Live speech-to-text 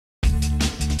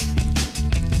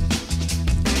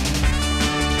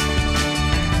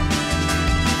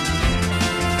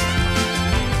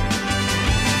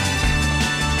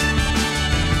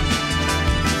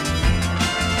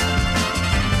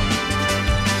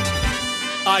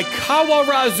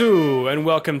Kawarazu, and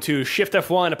welcome to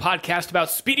Shift+F1, a podcast about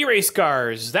speedy race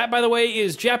cars. That, by the way,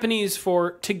 is Japanese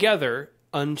for together,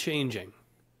 unchanging,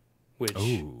 which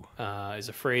is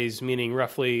a phrase meaning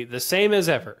roughly the same as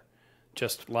ever,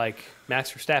 just like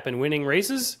Max Verstappen winning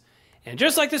races, and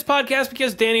just like this podcast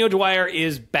because Danny O'Dwyer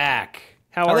is back.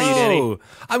 How are you, Danny?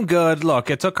 I'm good. Look,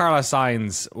 it took Carlos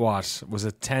Sainz, what, was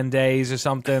it 10 days or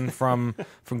something from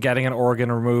getting an organ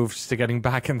removed to getting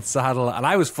back in the saddle, and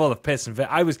I was full of piss and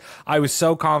I was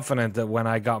so confident that when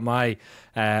I got my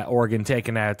organ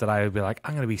taken out that I would be like,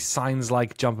 I'm going to be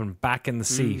Sainz-like jumping back in the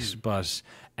seat, but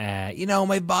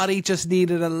my body just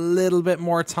needed a little bit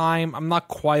more time. I'm not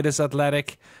quite as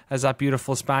athletic as that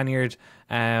beautiful Spaniard,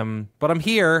 but I'm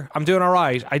here. I'm doing all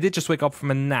right. I did just wake up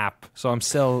from a nap, so I'm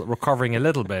still recovering a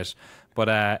little bit.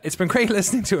 But it's been great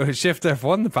listening to a Shift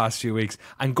F1 the past few weeks.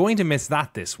 I'm going to miss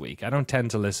that this week. I don't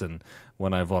tend to listen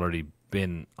when I've already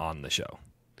been on the show.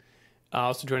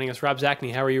 Also joining us, Rob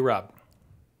Zachney. How are you, Rob?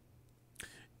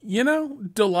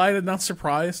 Delighted, not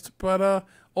surprised, but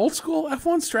old school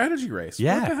F1 strategy race.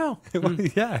 Yeah. What the hell?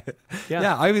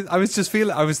 Yeah. I was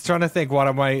trying to think what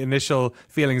are my initial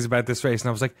feelings about this race, and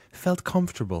I was like, felt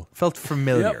comfortable, felt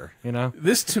familiar,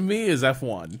 This to me is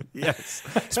F1. Yes.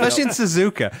 Especially in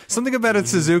Suzuka. Something about it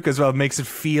Suzuka as well makes it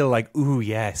feel like, ooh,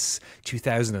 yes,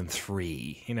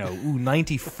 2003,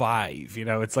 95,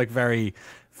 it's like very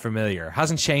familiar.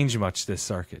 Hasn't changed much this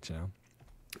circuit,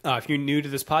 If you're new to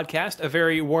this podcast, a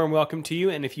very warm welcome to you.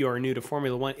 And if you are new to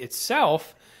Formula One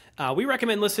itself, we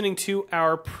recommend listening to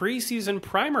our preseason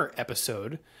primer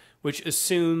episode, which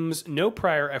assumes no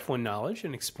prior F1 knowledge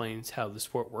and explains how the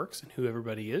sport works and who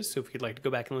everybody is. So if you'd like to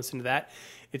go back and listen to that,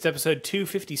 it's episode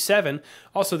 257.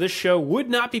 Also, this show would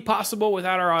not be possible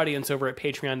without our audience over at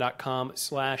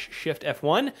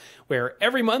patreon.com/shiftf1, where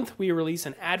every month we release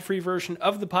an ad-free version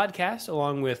of the podcast,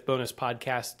 along with bonus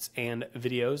podcasts and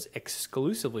videos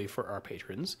exclusively for our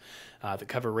patrons that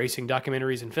cover racing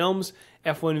documentaries and films,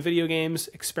 F1 video games,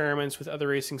 experiments with other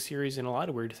racing series, and a lot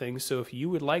of weird things. So if you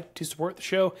would like to support the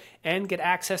show and get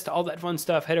access to all that fun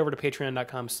stuff, head over to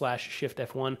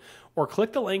patreon.com/shiftf1 or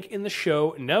click the link in the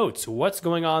show notes. What's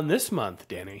going on this month,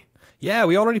 Danny? Yeah,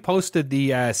 we already posted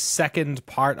the second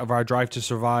part of our Drive to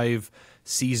Survive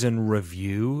season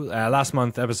review. Last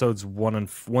month, episodes 1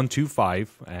 to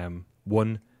 5,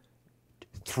 1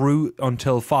 through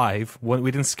until 5.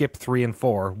 We didn't skip 3 and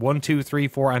 4. 1, 2, 3,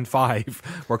 4, and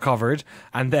 5 were covered.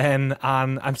 And then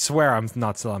I swear I'm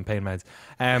not still on pain meds.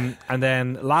 And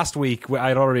then last week,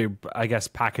 I'd already, I guess,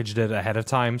 packaged it ahead of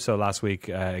time. So last week,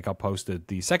 it got posted.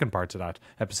 The second part to that,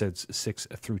 episodes 6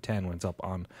 through 10, went up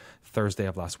on Thursday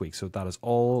of last week. So that has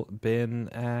all been,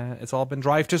 it's all been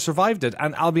Drive to Survive it.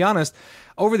 And I'll be honest,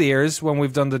 over the years, when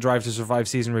we've done the Drive to Survive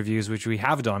season reviews, which we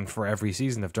have done for every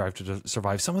season of Drive to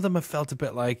Survive, some of them have felt a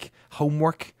bit like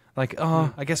homework. Like,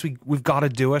 I guess we've got to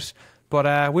do it.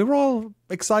 But we were all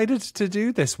excited to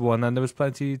do this one, and there was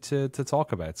plenty to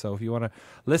talk about. So if you want to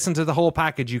listen to the whole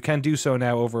package, you can do so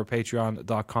now over at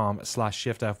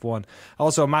patreon.com/shiftf1.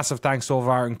 Also, a massive thanks to all of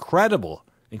our incredible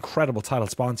title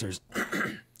sponsors.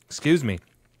 Excuse me.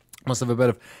 Must have a bit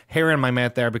of hair in my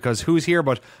mouth there, because who's here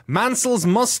but Mansell's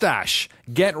Mustache,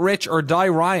 Get Rich or Die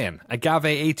Ryan, Agave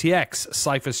ATX,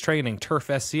 Cyphus Training, Turf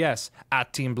SCS,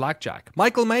 at Team Blackjack,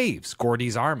 Michael Maves,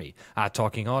 Gordy's Army, at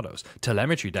Talking Autos,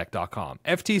 TelemetryDeck.com,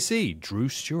 FTC, Drew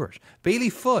Stewart, Bailey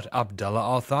Foot, Abdullah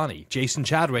Al-Thani, Jason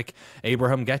Chadwick,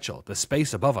 Abraham Getchell, The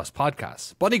Space Above Us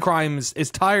podcast, Buddy Crimes is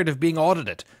tired of being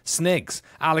audited, Snigs,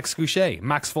 Alex Goucher,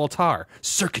 Max Voltaire,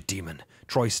 Circuit Demon,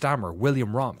 Troy Stammer,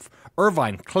 William Rumpf,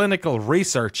 Irvine Clinical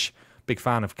Research, big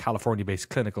fan of California-based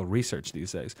clinical research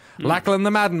these days, Lachlan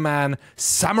the Madden Man,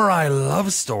 Samurai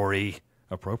Love Story,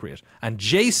 appropriate, and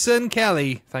Jason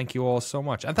Kelly. Thank you all so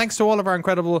much. And thanks to all of our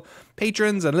incredible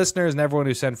patrons and listeners and everyone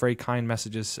who sent very kind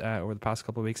messages over the past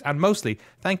couple of weeks. And mostly,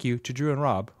 thank you to Drew and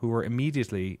Rob, who were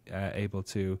immediately able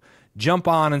to jump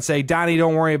on and say, Danny,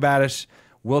 don't worry about it.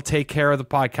 We'll take care of the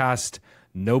podcast.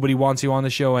 Nobody wants you on the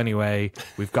show anyway.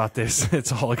 We've got this.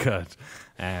 It's all good.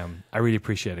 I really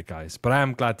appreciate it, guys. But I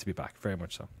am glad to be back, very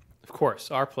much so. Of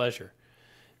course, our pleasure.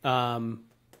 Well,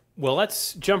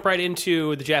 let's jump right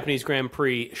into the Japanese Grand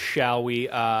Prix, shall we?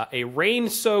 A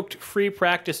rain-soaked free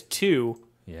practice 2.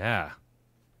 Yeah.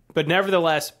 But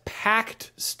nevertheless,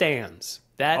 packed stands.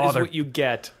 That is what you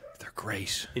get. They're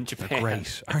great. In Japan. They're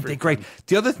great. Aren't they great?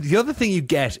 The other thing you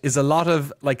get is a lot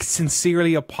of like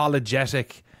sincerely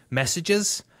apologetic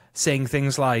messages saying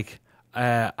things like,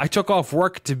 I took off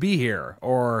work to be here,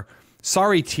 or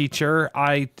sorry, teacher,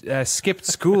 I skipped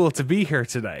school to be here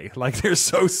today. Like, they're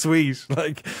so sweet.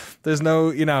 Like, there's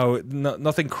no,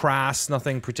 nothing crass,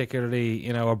 nothing particularly,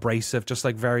 abrasive, just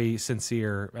like very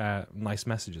sincere, nice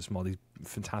messages from all these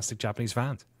fantastic Japanese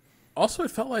fans. Also, it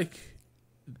felt like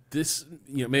this,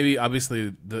 maybe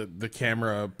obviously the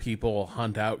camera people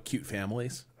hunt out cute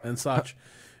families and such,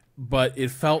 but it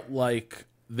felt like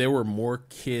there were more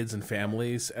kids and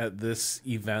families at this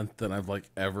event than I've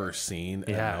ever seen at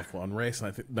an F1 race. And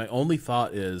I think my only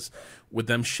thought is, with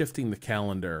them shifting the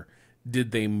calendar,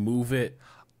 did they move it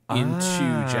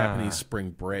into Japanese spring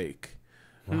break?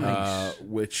 Right.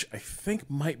 Which I think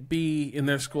might be in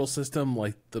their school system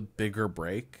the bigger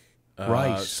break.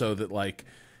 Right. So that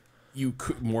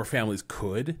more families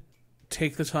could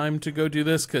take the time to go do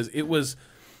this, because it was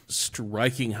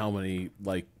striking how many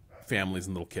families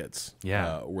and little kids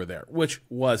were there, which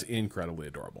was incredibly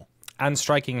adorable. And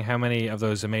striking how many of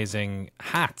those amazing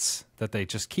hats that they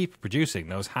just keep producing.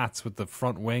 Those hats with the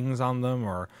front wings on them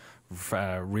or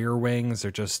rear wings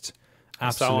are just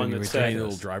absolutely ridiculous. Tiny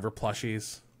little driver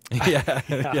plushies. Yeah.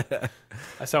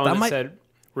 I saw one that said,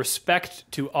 "Respect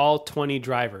to all 20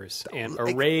 drivers," and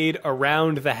arrayed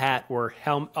around the hat were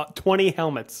 20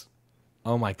 helmets.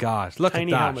 Oh my God! Look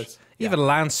Tiny at that. helmets. Even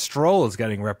Lance Stroll is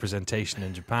getting representation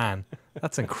in Japan.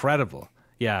 That's incredible.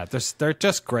 Yeah, they're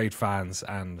just great fans,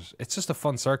 and it's just a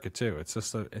fun circuit too. It's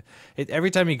just every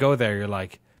time you go there, you're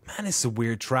like, man, it's a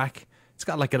weird track. It's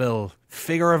got a little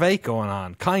figure of 8 going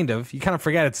on. Kind of. You kind of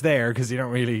forget it's there because you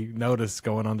don't really notice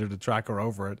going under the track or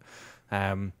over it.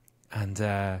 With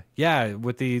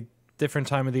the different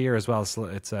time of the year as well, so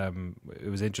it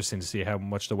was interesting to see how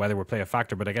much the weather would play a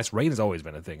factor. But I guess rain has always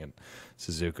been a thing in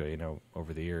Suzuka,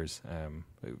 over the years,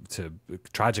 to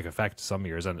tragic effect some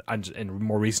years, and in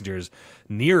more recent years,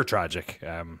 near tragic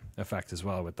effect as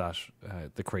well with that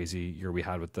the crazy year we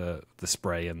had with the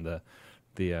spray and the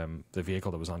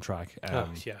vehicle that was on track.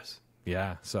 Yes.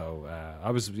 Yeah, so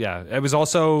it was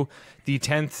also the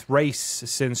 10th race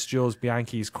since Jules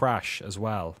Bianchi's crash as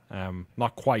well.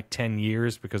 Not quite 10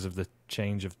 years because of the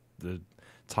change of the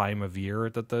time of year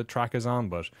that the track is on,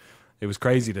 but it was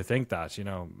crazy to think that,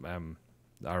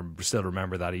 I still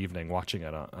remember that evening watching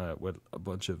it with a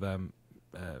bunch of,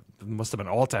 must have been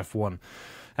Alt F1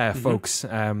 folks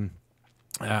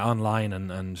online,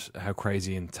 and how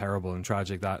crazy and terrible and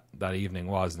tragic that evening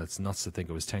was. And it's nuts to think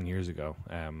it was 10 years ago,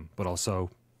 but also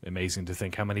amazing to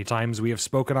think how many times we have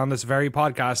spoken on this very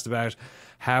podcast about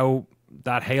how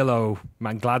that halo,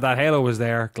 man, glad that halo was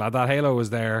there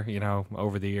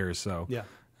over the years. So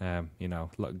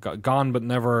gone but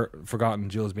never forgotten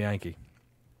Jules Bianchi.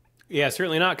 Yeah,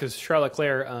 certainly not, because Charles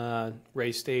Leclerc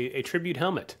raced a tribute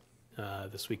helmet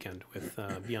this weekend with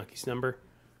Bianchi's number.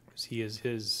 He is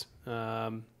his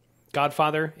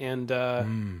godfather and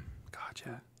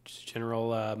general.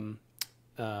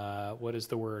 What is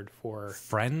the word for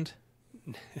friend?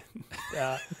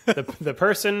 The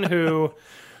person who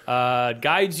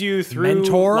guides you through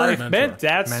mentor. Life. Mentor.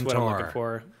 That's mentor. what I'm looking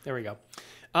for. There we go.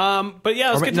 But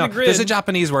yeah, let's get to the grid. There's a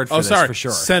Japanese word for this for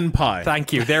sure. Senpai.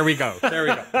 Thank you. There we go.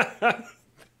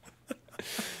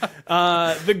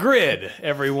 The grid,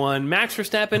 everyone. Max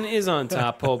Verstappen is on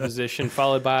top, pole position,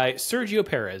 followed by Sergio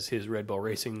Perez, his Red Bull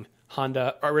Racing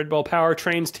Honda, Red Bull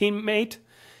Powertrains teammate.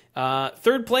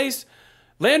 Third place,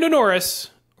 Lando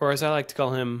Norris, or as I like to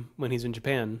call him when he's in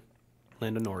Japan,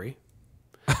 Lando Nori.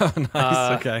 Oh,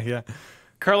 nice. Okay, yeah.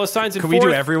 Carlos Sainz in fourth. Can we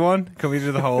do everyone? Can we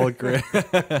do the whole grid?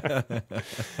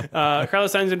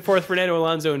 Carlos Sainz in fourth, Fernando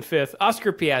Alonso in fifth,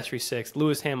 Oscar Piastri sixth,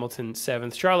 Lewis Hamilton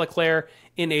seventh, Charles Leclerc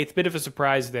in eighth. Bit of a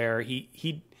surprise there.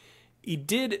 He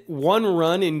did one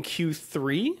run in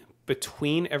Q3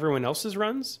 between everyone else's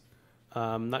runs.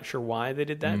 Not sure why they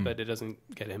did that, but it doesn't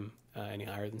get him any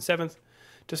higher than seventh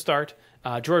to start.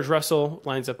 George Russell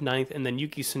lines up ninth, and then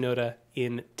Yuki Tsunoda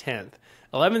in 10th.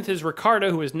 11th is Ricciardo,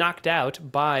 who was knocked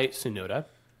out by Tsunoda.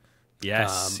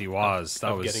 Yes, he was.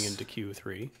 That was getting into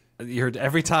Q3. You heard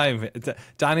every time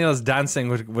Daniel's dancing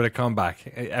with a comeback.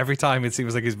 Every time it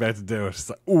seems like he's about to do it. It's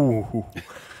like, ooh.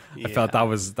 Yeah. I felt that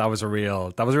was a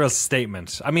real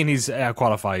statement. I mean, he's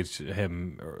qualified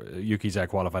him. Yuki's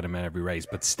qualified him in every race,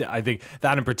 but I think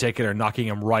that in particular, knocking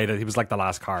him right, he was like the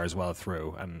last car as well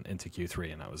through and into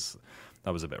Q3, and that was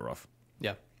a bit rough.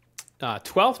 Yeah.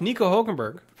 12th, Nico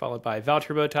Hulkenberg, followed by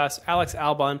Valtteri Bottas, Alex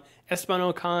Albon, Esteban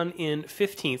Ocon in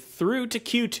 15th, through to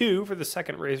Q2 for the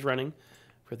second race running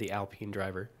for the Alpine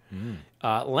driver.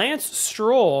 Lance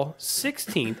Stroll,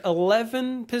 16th,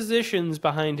 11 positions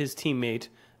behind his teammate.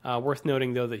 Worth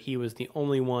noting, though, that he was the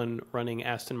only one running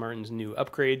Aston Martin's new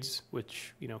upgrades,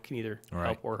 which can either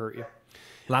help or hurt you.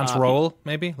 Lance roll,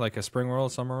 maybe? Like a spring roll,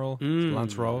 summer roll?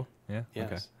 Lance roll? Yeah?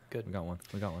 Yes. Okay. good. We got one.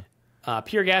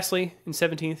 Pierre Gasly in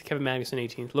 17th, Kevin Magnussen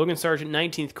 18th, Logan Sargent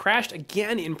 19th, crashed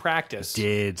again in practice.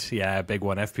 Yeah, big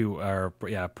one.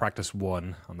 Practice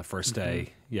 1 on the first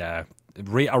day. Yeah,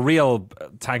 a real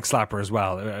tank slapper as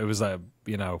well. It was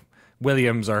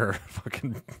Williams are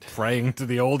fucking praying to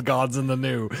the old gods and the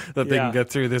new that they can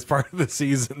get through this part of the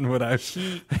season without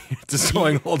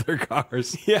destroying all their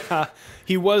cars. Yeah,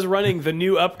 he was running the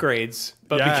new upgrades,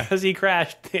 but because he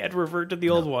crashed, they had to revert to the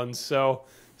old ones. So,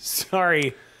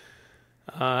 sorry.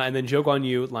 And then Zhou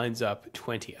Guanyu lines up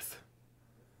 20th.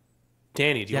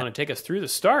 Danny, do you want to take us through the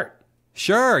start?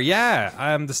 Sure,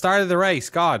 yeah. The start of the race.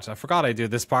 God, I forgot I do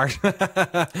this part. Lights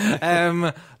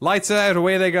it out,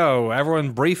 away they go.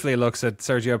 Everyone briefly looks at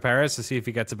Sergio Perez to see if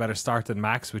he gets a better start than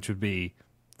Max, which would be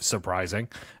surprising.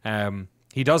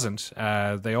 He doesn't.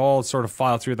 They all sort of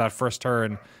file through that first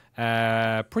turn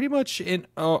pretty much in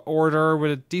order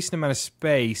with a decent amount of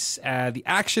space. The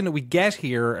action that we get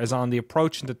here is on the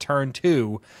approach into turn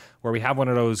 2, where we have one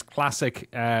of those classic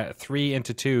 3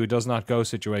 into 2 does not go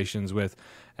situations with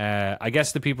I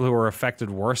guess the people who were affected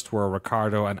worst were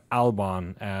Ricciardo and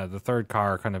Albon. The third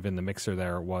car kind of in the mixer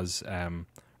there was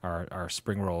our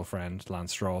spring roll friend,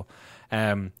 Lance Stroll.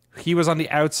 He was on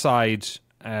the outside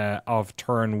of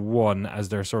turn 1 as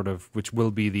their sort of, which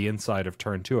will be the inside of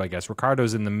turn 2, I guess.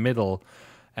 Ricciardo's in the middle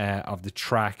of the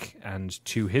track, and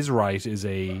to his right is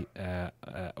attempting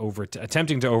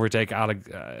to overtake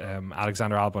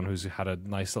Alexander Albon, who's had a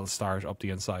nice little start up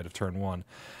the inside of turn 1.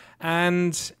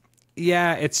 And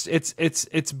yeah,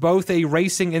 it's both a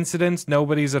racing incident,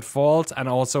 nobody's at fault, and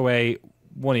also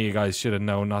one of you guys should have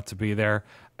known not to be there.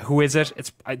 Who is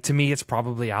it? To me, it's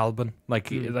probably Albon. Like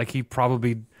he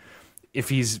probably, if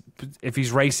he's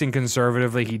racing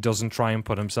conservatively, he doesn't try and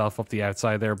put himself up the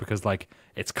outside there because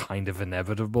it's kind of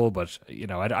inevitable. But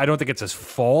I don't think it's his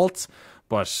fault.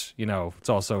 But it's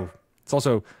also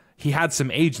he had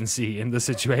some agency in the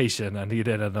situation, and he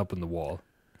did end up in the wall.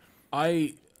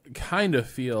 I kind of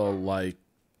feel like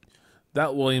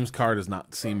that Williams car does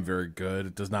not seem very good.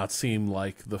 It does not seem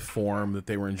like the form that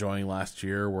they were enjoying last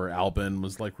year, where Albon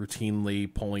was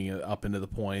routinely pulling it up into the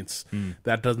points.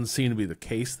 That doesn't seem to be the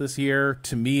case this year.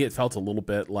 To me, it felt a little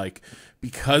bit like,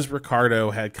 because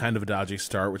Ricciardo had kind of a dodgy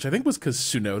start, which I think was because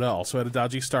Tsunoda also had a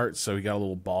dodgy start, so he got a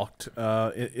little balked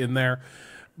in there.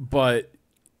 But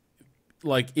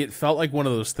it felt like one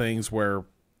of those things where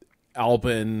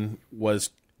Albon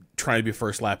was trying to be a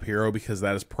first lap hero, because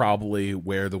that is probably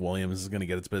where the Williams is going to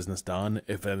get its business done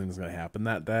if anything's going to happen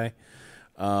that day.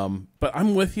 But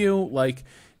I'm with you.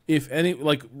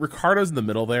 Ricardo's in the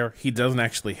middle there. He doesn't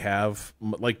actually have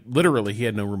literally he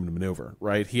had no room to maneuver.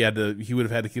 Right? He would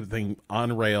have had to keep the thing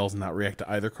on rails and not react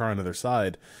to either car on either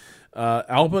side.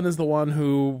 Albon is the one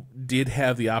who did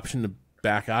have the option to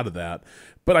back out of that,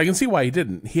 but I can see why he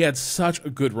didn't. He had such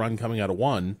a good run coming out of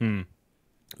 1.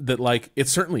 That it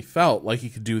certainly felt like he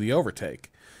could do the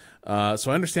overtake. So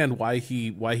I understand why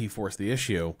he forced the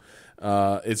issue.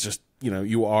 It's just,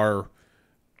 you are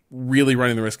really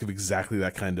running the risk of exactly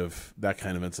that kind of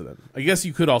incident. I guess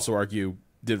you could also argue,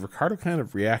 did Ricciardo kind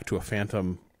of react to a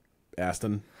phantom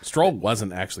Aston? Stroll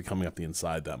wasn't actually coming up the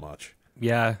inside that much.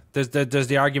 Yeah, there's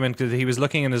the argument that he was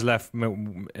looking in his left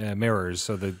mirrors,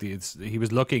 so that he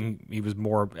was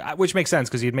more, which makes sense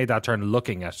because he had made that turn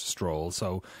looking at Stroll,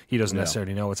 so he doesn't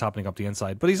necessarily know what's happening up the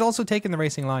inside. But he's also taking the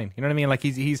racing line. You know what I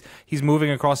mean? He's moving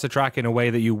across the track in a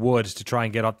way that you would to try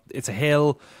and get up. It's a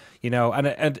hill,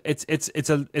 and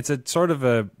it's a sort of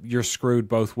a you're screwed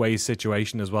both ways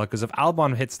situation as well, because if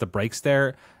Albon hits the brakes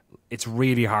there, it's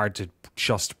really hard to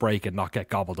just brake and not get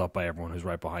gobbled up by everyone who's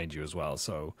right behind you as well.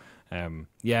 So,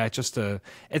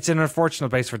 it's an unfortunate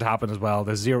place for it to happen as well.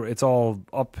 It's all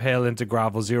uphill into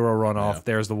gravel, zero runoff. Yeah.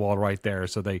 There's the wall right there.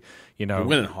 So they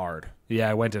went in hard. Yeah,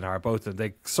 it went in hard. Both of them.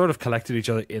 They sort of collected each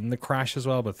other in the crash as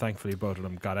well, but thankfully both of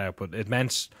them got out. But it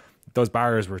meant those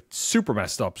barriers were super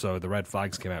messed up, so the red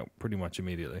flags came out pretty much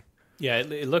immediately. Yeah,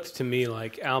 it looked to me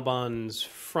like Albon's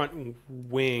front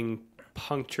wing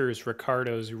punctures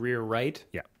Ricciardo's rear right.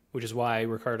 Yeah. Which is why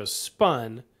Ricciardo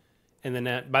spun, and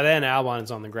then by then Albon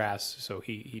is on the grass, so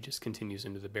he just continues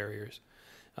into the barriers.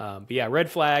 But yeah, red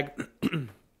flag,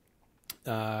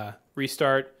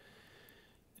 restart.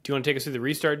 Do you want to take us through the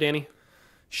restart, Danny?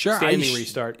 Sure. Standing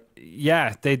restart.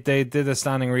 Yeah, they did a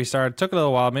standing restart. It took a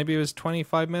little while. Maybe it was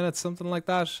 25 minutes, something like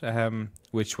that.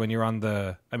 Which when you're on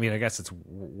I guess it's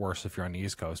worse if you're on the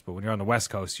East Coast, but when you're on the West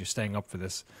Coast, you're staying up for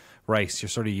this race. You're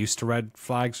sort of used to red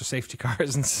flags or safety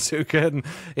cars in Suzuka, and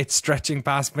it's stretching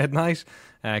past midnight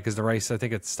because the race, I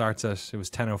think it starts it was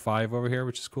 10:05 over here,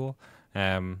 which is cool.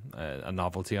 A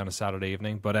novelty on a Saturday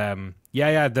evening. But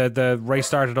the race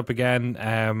started up again.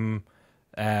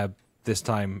 This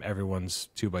time, everyone's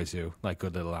 2x2, like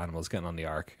good little animals getting on the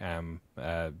arc.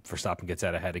 Verstappen gets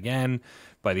out ahead again.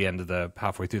 By the end of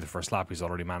halfway through the first lap, he's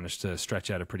already managed to stretch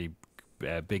out a pretty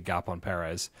big gap on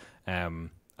Perez.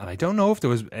 And I don't know if there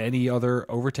was any other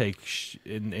overtake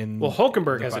in. Well,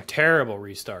 Hülkenberg has a terrible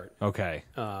restart. Okay.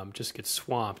 Just gets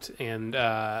swamped. And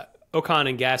Ocon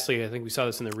and Gasly, I think we saw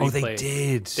this in the replay. Oh, they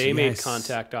did. They made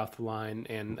contact off the line,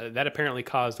 and that apparently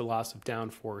caused a loss of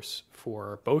downforce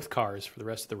for both cars for the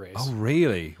rest of the race. Oh,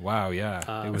 really? Wow, yeah.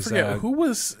 I forget who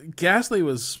was Gasly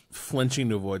was flinching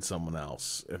to avoid someone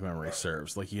else, if memory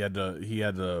serves. Like he had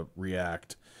to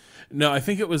react. No, I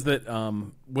think it was that.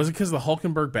 Was it because of the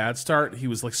Hülkenberg bad start? He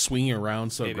was like swinging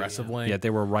around so aggressively. Yeah, they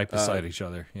were right beside each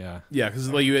other. Yeah, yeah, because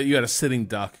like you had a sitting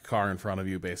duck car in front of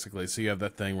you, basically. So you have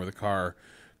that thing where the car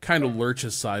kind of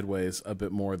lurches sideways a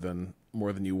bit more than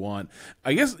you want.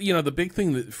 I guess the big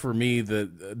thing that for me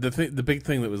the big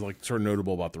thing that was like sort of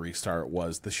notable about the restart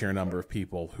was the sheer number of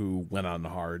people who went on the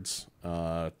hards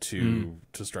to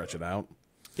stretch it out.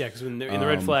 Yeah, because in the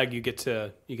red flag you get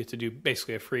to do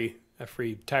basically a free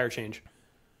tire change.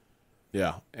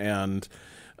 Yeah, and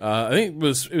I think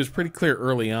it was pretty clear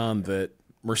early on that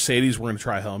Mercedes were going to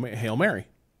try Hail Mary.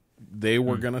 They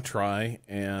were going to try,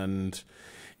 and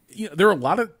there are a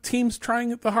lot of teams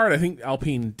trying it the hard. I think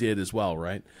Alpine did as well,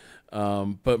 right?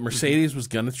 But Mercedes was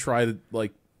going to try to,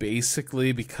 like,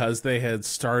 basically because they had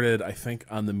started, I think,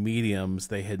 on the mediums,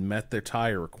 they had met their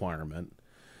tire requirement,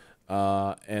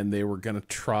 and they were going to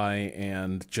try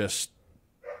and just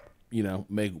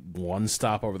make one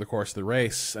stop over the course of the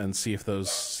race and see if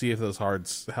those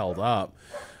hards held up,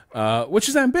 which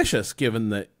is ambitious given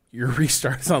that your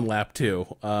restart is on lap 2.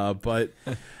 But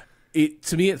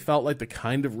to me, it felt like the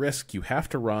kind of risk you have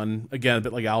to run. Again, a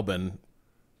bit like Albon,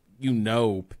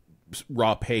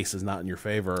 raw pace is not in your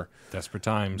favor. Desperate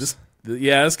times.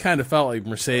 This kind of felt like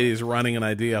Mercedes running an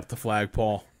idea up the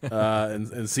flagpole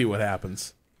and see what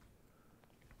happens.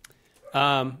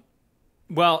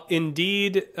 Well,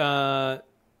 indeed,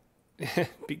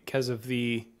 because of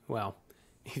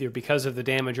either because of the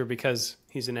damage or because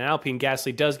he's in an Alpine,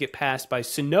 Gasly does get passed by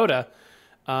Tsunoda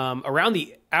around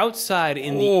the outside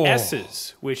in the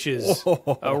S's, which is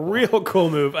a real cool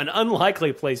move, an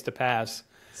unlikely place to pass.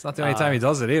 It's not the only time he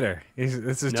does it either. He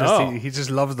just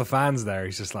loves the fans there.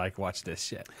 He's just like, watch this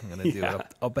shit. I'm going to do it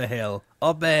up a hill,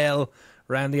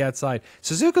 around the outside.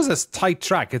 Suzuka's a tight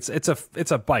track. It's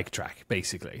a bike track,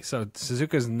 basically. So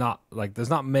Suzuka's not, like, there's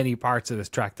not many parts of this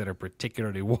track that are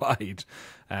particularly wide.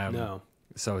 No.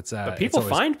 So it's but people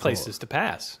find places to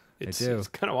pass. It's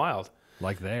kind of wild.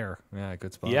 Like there. Yeah,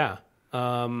 good spot. Yeah.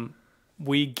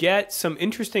 We get some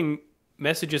interesting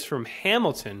messages from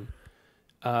Hamilton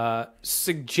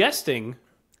suggesting,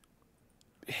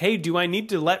 hey, do I need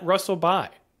to let Russell by?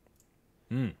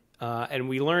 And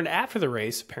we learned after the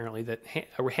race, apparently, that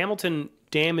Hamilton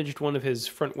damaged one of his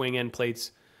front wing end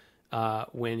plates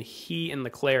when he and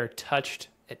Leclerc touched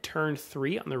at turn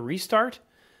 3 on the restart.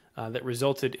 That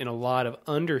resulted in a lot of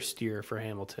understeer for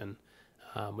Hamilton,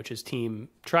 which his team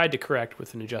tried to correct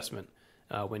with an adjustment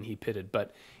when he pitted.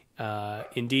 But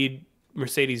indeed,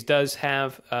 Mercedes does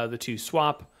have the two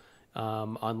swap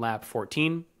on lap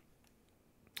 14.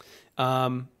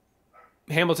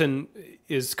 Hamilton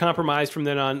is compromised from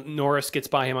then on. Norris gets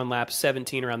by him on lap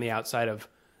 17 around the outside of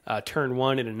turn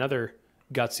 1 in another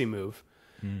gutsy move,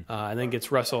 and then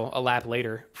gets Russell a lap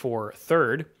later for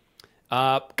third.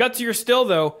 Gutsier still,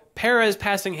 though, Perez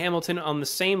passing Hamilton on the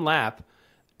same lap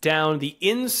down the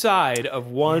inside of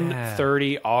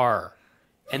 130R,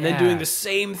 and then doing the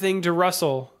same thing to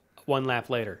Russell one lap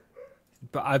later.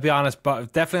 But I'll be honest,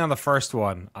 but definitely on the first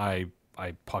one, I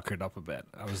puckered up a bit.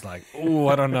 I was like, oh,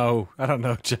 I don't know,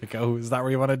 Checo. Is that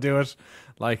where you want to do it?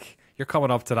 Like, you're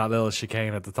coming up to that little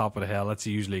chicane at the top of the hill. That's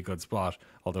usually a good spot.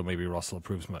 Although maybe Russell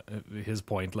proves his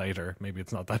point later. Maybe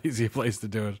it's not that easy a place to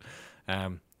do it.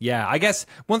 Yeah, I guess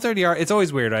 130R, it's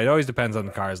always weird, right? It always depends on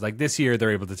the cars. Like this year, they're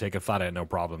able to take it flat out, no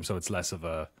problem. So it's less of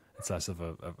a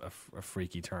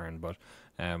freaky turn. But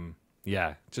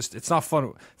yeah, just it's not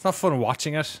fun. It's not fun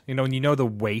watching it. When you know the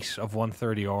weight of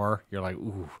 130R, you're like,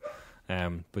 ooh.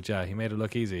 But yeah, he made it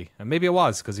look easy, and maybe it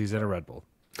was because he's in a Red Bull.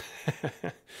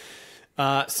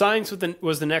 Sainz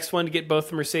was the next one to get both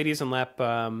the Mercedes on lap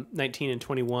 19 and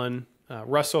 21.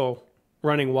 Russell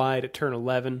running wide at turn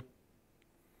 11.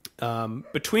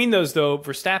 Between those, though,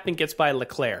 Verstappen gets by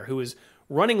Leclerc, who is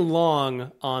running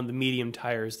long on the medium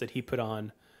tires that he put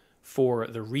on for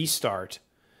the restart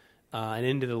and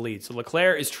into the lead. So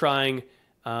Leclerc is trying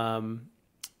kind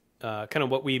of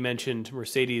what we mentioned,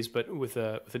 Mercedes, but with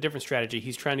a different strategy.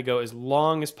 He's trying to go as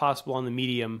long as possible on the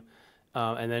medium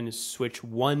and then switch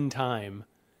one time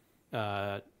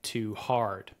to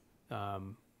hard.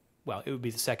 well, it would be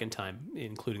the second time,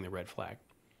 including the red flag.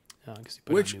 'Cause he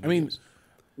put Which, on new I mean,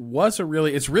 mediums.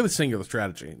 it's really singular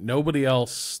strategy. Nobody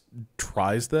else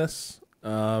tries this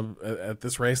at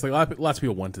this race. Like lots of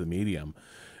people went to the medium.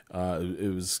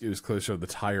 It was clearly sort of the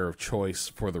tire of choice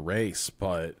for the race,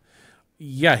 but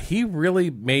yeah, he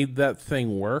really made that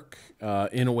thing work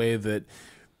in a way that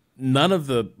none of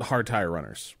the hard tire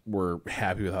runners were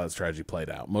happy with how the strategy played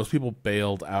out. Most people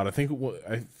bailed out. I think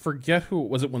I forget who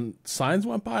was it when Sainz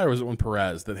went by, or was it when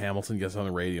Perez that Hamilton gets on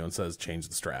the radio and says change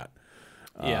the strat.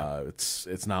 Yeah,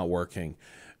 it's not working,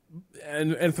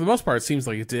 and for the most part, it seems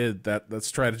like it did. That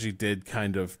strategy did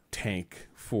kind of tank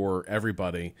for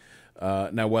everybody.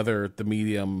 Now, whether the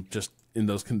medium just in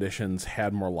those conditions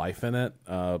had more life in it,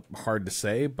 hard to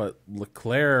say. But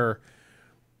Leclerc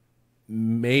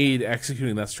made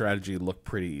executing that strategy look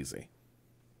pretty easy.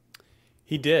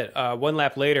 he did. One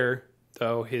lap later,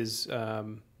 though, his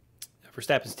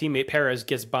Verstappen's teammate Perez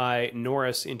gets by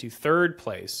Norris into third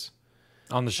place.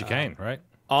 On the chicane, right?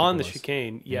 On the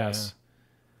chicane, yes.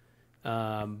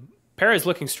 Perez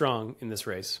looking strong in this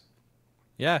race.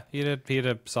 Yeah, he had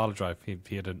a solid drive.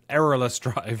 He had an errorless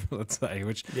drive, let's say,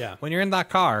 which Yeah. when you're in that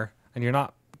car and you're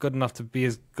not good enough to be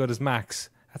as good as Max,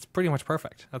 that's pretty much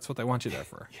perfect. That's what they want you there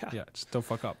for. Yeah. Just don't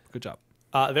fuck up. Good job.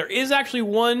 There is actually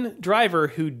one driver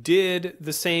who did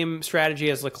the same strategy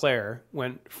as Leclerc,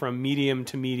 went from medium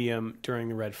to medium during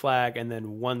the red flag, and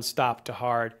then one stop to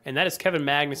hard, and that is Kevin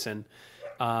Magnussen.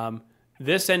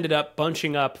 This ended up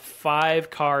bunching up 5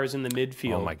 cars in the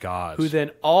midfield. Oh my God. Who then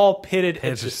all pitted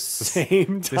at the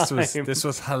same time. This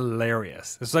was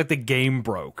hilarious. This was like the game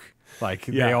broke. Like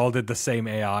they all did the same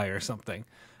AI or something.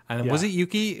 And was it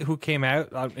Yuki who came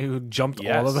out, who jumped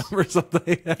all of them or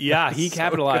something? Yeah, he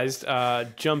capitalized,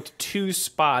 jumped 2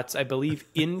 spots, I believe,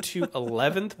 into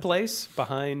 11th place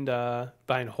behind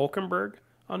Hulkenberg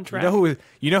on track.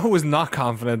 You know who was not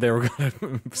confident they were going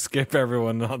to skip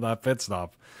everyone on that pit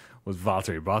stop? Was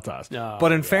Valtteri Bottas.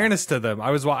 But in fairness to them,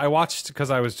 I watched,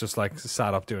 because I was just like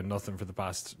sat up doing nothing for the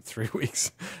past 3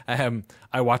 weeks.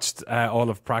 I watched all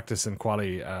of practice and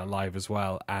quali live as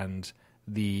well, and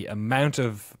the amount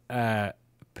of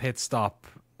pit stop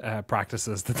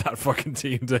practices that fucking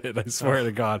team did, I swear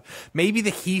to God. Maybe the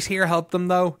heat here helped them,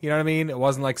 though. You know what I mean? It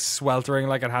wasn't like sweltering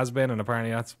like it has been, and apparently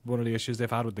that's one of the issues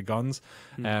they've had with the guns.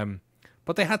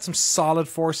 But they had some solid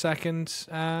 4-second,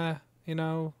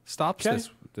 stops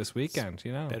this weekend.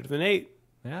 Better than 8.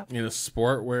 Yeah. In a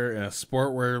sport where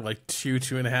like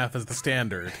 2.5 is the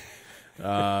standard.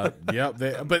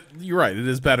 But you're right. It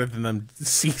is better than them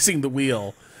seizing the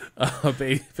wheel,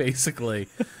 basically.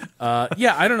 I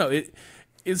don't know.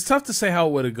 It's tough to say how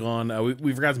it would have gone.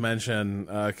 We forgot to mention,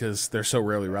 because they're so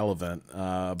rarely relevant.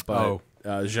 But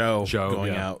Zhou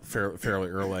going out fairly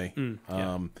early.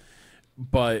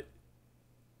 But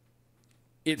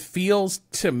it feels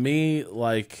to me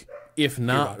like, if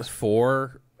not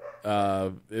for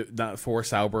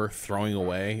Sauber throwing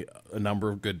away a number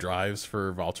of good drives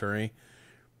for Valtteri,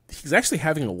 he's actually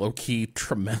having a low-key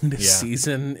tremendous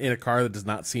season in a car that does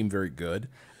not seem very good.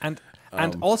 And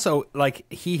also,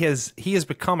 like, he has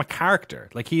become a character.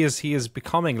 Like, he is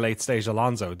becoming late stage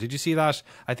Alonso. Did you see that?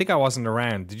 I think I wasn't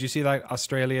around. Did you see that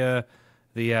Australia,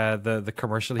 the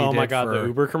commercial he did? Oh my God, the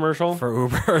Uber commercial for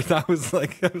Uber. That was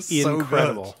so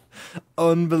incredible, good.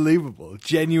 Unbelievable,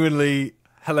 genuinely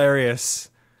hilarious.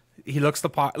 He looks the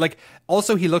part. Like,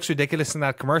 also he looks ridiculous in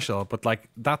that commercial, but like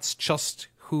that's just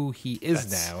who he is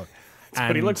now. That's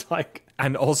what he looks like.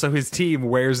 And also his team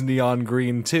wears neon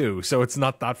green too, so it's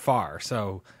not that far.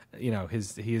 So he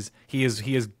is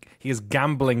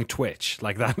gambling Twitch.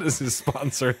 Like, that is his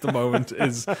sponsor at the moment.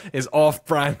 is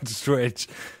off-brand Twitch.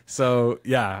 So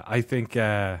yeah, I think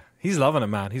he's loving it,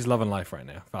 man. He's loving life right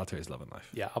now. Valtteri's loving life.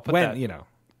 Yeah, I'll put that.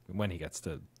 When he gets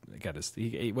to get his,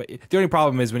 the only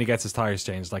problem is when he gets his tires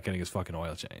changed, like getting his fucking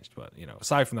oil changed. But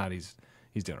aside from that, he's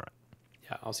doing all right.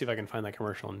 Yeah, I'll see if I can find that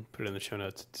commercial and put it in the show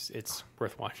notes. It's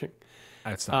worth watching.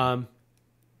 Let's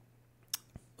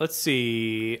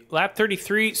see. Lap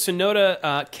 33,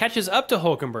 Tsunoda catches up to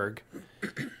Hulkenberg,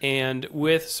 and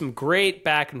with some great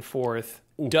back and forth,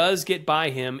 does get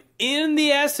by him in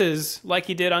the S's like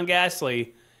he did on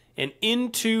Gasly, and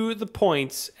into the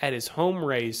points at his home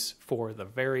race for the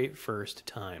very first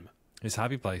time. His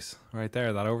happy place, right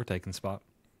there, that overtaking spot.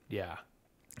 Yeah.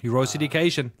 He rose to the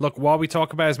occasion. Look, while we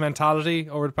talk about his mentality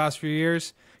over the past few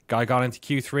years, guy got into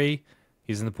Q3,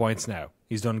 he's in the points now.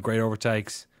 He's done great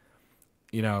overtakes.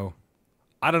 I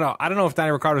don't know if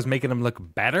Danny Ricciardo's making him look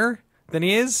better than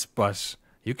he is, but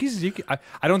Yuki.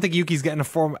 I don't think Yuki's getting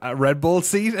a Red Bull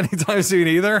seat anytime soon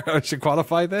either. I should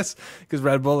qualify this because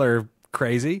Red Bull are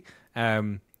crazy.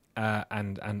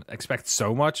 and expect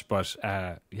so much, but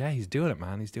yeah, he's doing it,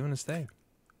 man. He's doing his thing.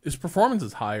 His performance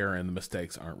is higher, and the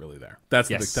mistakes aren't really there. That's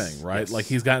the big thing, right? Yes. Like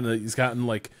he's gotten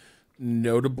like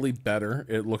notably better.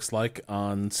 It looks like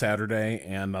on Saturday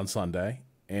and on Sunday,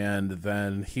 and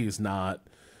then he's not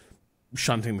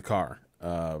shunting the car,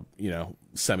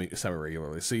 semi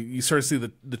regularly. So you sort of see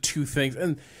the two things,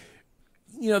 and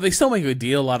they still make a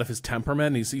deal out of his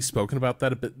temperament. He's spoken about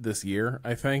that a bit this year,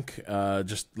 I think,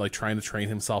 just like trying to train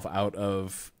himself out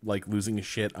of like losing his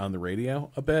shit on the radio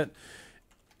a bit.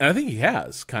 And I think he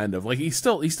has kind of like he's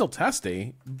still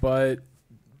testy, but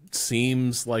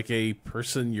seems like a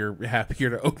person you're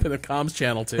happier to open a comms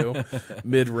channel to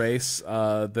mid race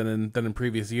than in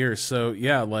previous years. So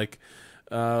yeah, like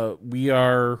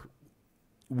we've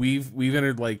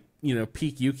entered like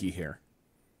peak Yuki here.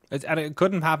 And it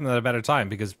couldn't happen at a better time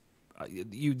because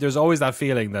there's always that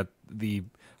feeling that the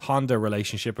Honda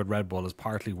relationship with Red Bull is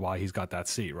partly why he's got that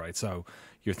seat, right? So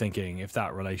you're thinking if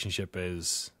that relationship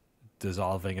is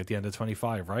dissolving at the end of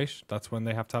 25, right? That's when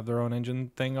they have to have their own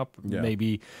engine thing up. Yeah.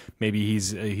 Maybe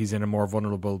he's in a more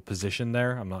vulnerable position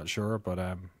there. I'm not sure,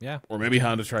 but yeah. Or maybe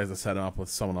Honda tries to set him up with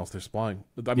someone else they're supplying.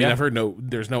 I mean, I've heard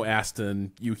there's no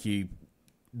Aston Yuki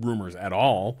rumors at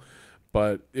all,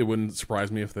 but it wouldn't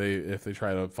surprise me if they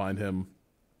try to find him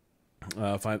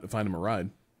a ride.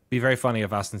 Be very funny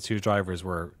if Aston's two drivers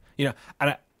were,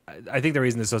 and I think the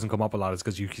reason this doesn't come up a lot is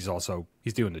because Yuki's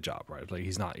he's doing the job, right? Like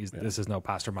this is no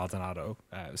Pastor Maldonado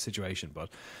situation, but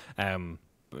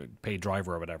paid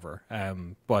driver or whatever.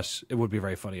 But it would be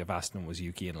very funny if Aston was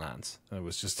Yuki and Lance. It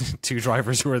was just two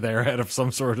drivers who were there out of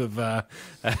some sort of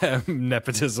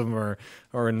nepotism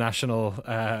or national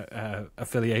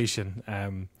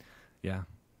affiliation. Yeah,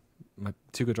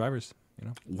 two good drivers.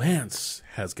 Lance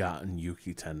has gotten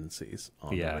Yuki tendencies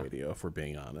on the radio, if we're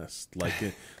being honest. Like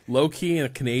low key in a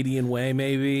Canadian way,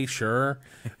 maybe, sure.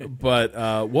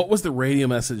 But what was the radio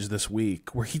message this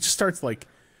week where he just starts like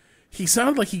he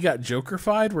sounded like he got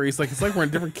Joker-fied, where he's like, it's like we're in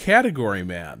a different category,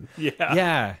 man.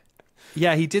 Yeah,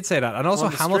 he did say that. And also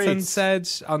Hamilton said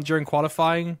during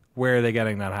qualifying, where are they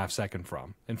getting that half second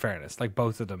from? In fairness, like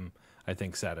both of them, I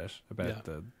think, said it about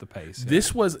the pace.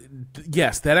 This was,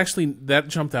 that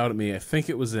jumped out at me. I think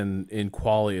it was in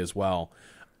quali as well.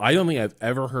 I don't think I've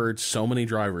ever heard so many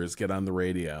drivers get on the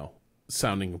radio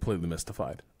sounding completely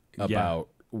mystified about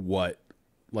where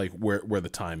the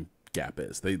time gap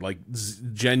is. They like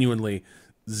genuinely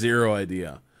zero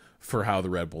idea for how the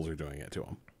Red Bulls are doing it to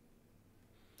them.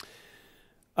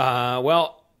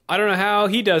 Well, I don't know how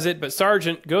he does it, but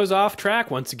Sargent goes off track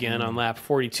once again on lap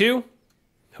 42.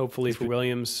 Hopefully for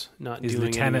Williams, he's doing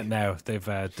lieutenant now. They've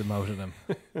demoted him.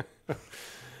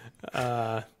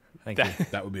 Thank you.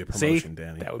 That would be a promotion,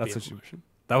 Danny. That would be a promotion.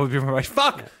 That would be a promotion.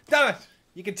 Fuck! Yeah. Damn it!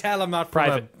 You can tell I'm not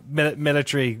from a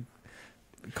military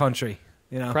country.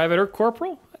 Private or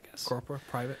corporal, I guess. Corporal,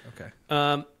 private,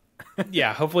 okay.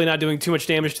 Yeah, hopefully not doing too much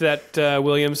damage to that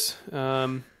Williams.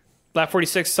 Lap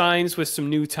 46 signs with some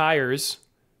new tires.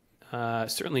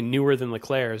 Certainly newer than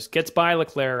Leclerc's. Gets by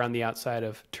Leclerc on the outside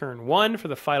of turn 1 for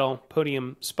the final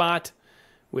podium spot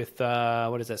with,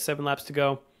 7 laps to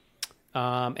go.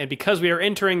 And because we are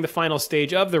entering the final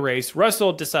stage of the race,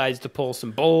 Russell decides to pull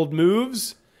some bold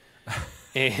moves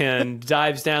and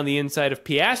dives down the inside of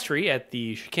Piastri at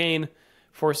the chicane,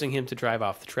 forcing him to drive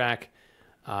off the track.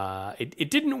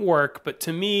 It didn't work, but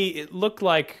to me, it looked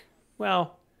like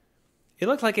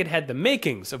it had the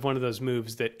makings of one of those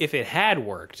moves that if it had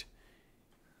worked,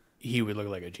 he would look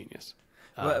like a genius.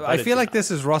 I feel like this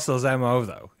is Russell's MO,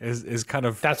 though, is kind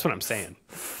of... That's what I'm saying.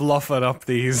 Fluffing up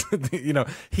these,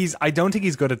 I don't think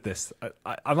he's good at this.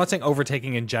 I'm not saying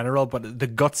overtaking in general, but the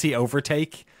gutsy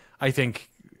overtake, I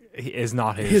think, is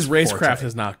not his racecraft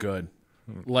is not good.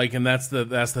 Like, and that's the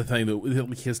thing,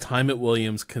 that his time at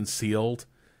Williams concealed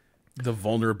the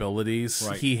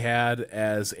vulnerabilities he had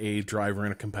as a driver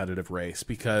in a competitive race,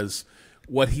 because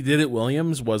what he did at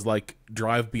Williams was like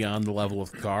drive beyond the level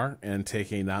of the car and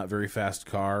take a not very fast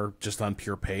car just on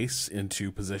pure pace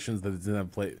into positions that it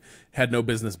didn't had no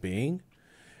business being.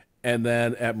 And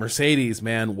then at Mercedes,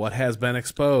 man, what has been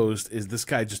exposed is this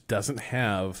guy just doesn't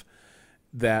have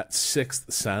that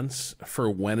sixth sense for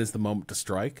when is the moment to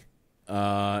strike.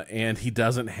 And he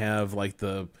doesn't have like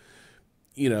the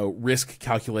risk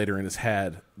calculator in his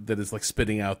head that is like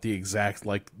spitting out the exact,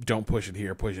 like, don't push it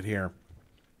here, push it here.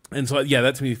 And so, yeah,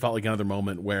 that to me felt like another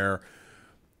moment where,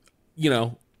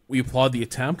 we applaud the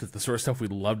attempt. It's the sort of stuff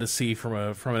we'd love to see from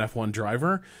an F1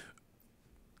 driver.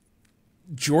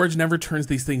 George never turns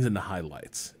these things into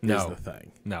highlights, is the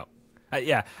thing. No.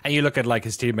 Yeah, and you look at like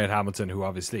his teammate Hamilton, who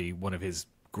obviously one of his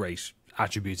great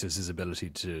attributes as his ability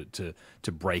to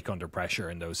brake under pressure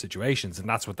in those situations, and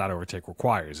that's what that overtake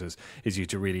requires is you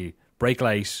to really brake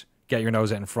late, get your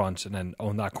nose out in front, and then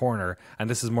own that corner. And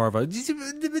this is more of a he's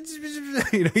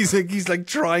like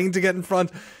trying to get in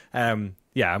front.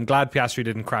 Yeah, I'm glad Piastri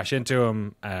didn't crash into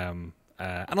him.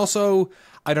 And also,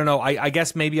 I don't know, I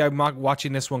guess maybe I'm not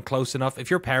watching this one close enough. If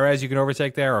you're Perez, you can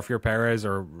overtake there, or if you're Perez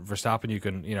or Verstappen, you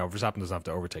can, Verstappen doesn't have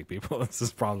to overtake people. That's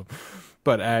his problem.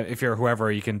 But if you're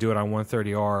whoever, you can do it on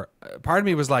 130R. Part of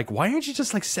me was like, why aren't you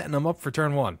just like setting them up for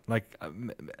turn one? Like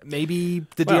maybe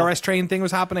the DRS train thing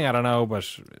was happening. I don't know, but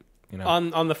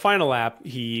on the final lap,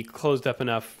 he closed up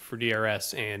enough for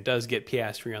DRS and does get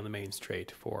Piastri on the main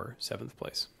straight for 7th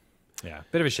place. Yeah,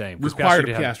 bit of a shame. Required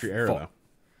a Piastri error though.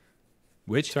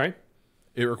 Which? Sorry?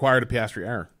 It required a Piastri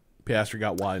error. Piastri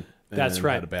got wide. That's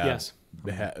right. Yes.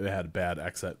 It had a bad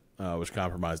exit, which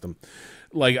compromised them.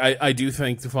 Like, I do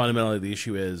think fundamentally the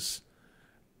issue is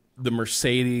the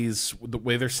Mercedes, the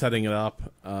way they're setting it up,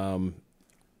 I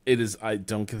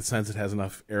don't get the sense it has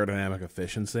enough aerodynamic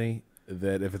efficiency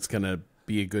that if it's going to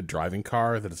be a good driving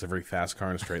car, that it's a very fast car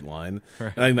in a straight line.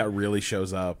 Right. And I think that really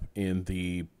shows up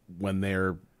when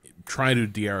they're trying to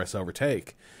DRS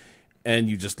overtake. And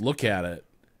you just look at it,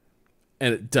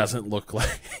 and it doesn't look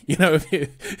like,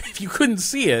 if you couldn't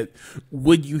see it,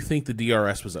 would you think the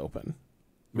DRS was open?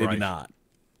 Maybe not.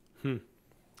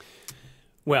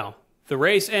 Well, the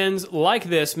race ends like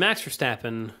this. Max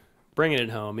Verstappen bringing it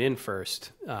home in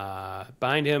first.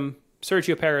 Behind him,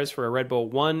 Sergio Perez for a Red Bull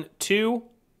 1-2.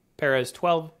 Perez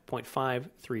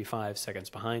 12.535 seconds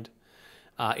behind.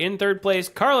 In third place,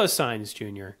 Carlos Sainz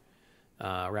Jr.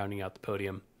 Rounding out the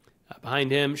podium.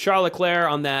 Behind him, Charles Leclerc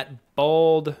on that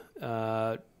bold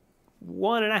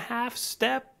 1.5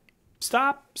 step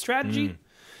stop strategy.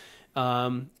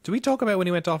 Do we talk about when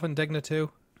he went off in Digna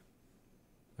too?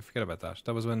 I forget about that.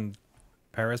 That was when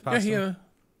Perez passed him? Yeah.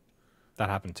 That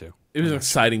happened too. It was an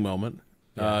exciting moment.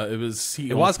 Yeah. It was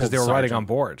because they were riding on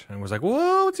board and was like,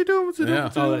 "Whoa, what's he doing? What's he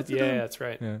doing? That's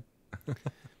right. Yeah.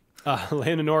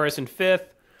 Lando Norris in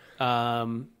 5th.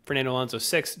 Fernando Alonso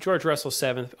 6th, George Russell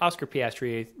 7th, Oscar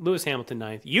Piastri 8th, Lewis Hamilton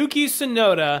 9th, Yuki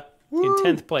Tsunoda in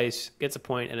 10th place gets a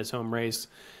point at his home race.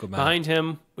 Behind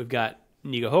him, we've got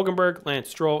Nico Hulkenberg, Lance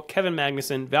Stroll, Kevin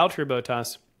Magnussen, Valtteri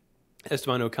Bottas,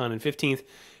 Esteban Ocon in 15th,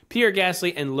 Pierre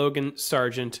Gasly, and Logan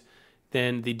Sargent.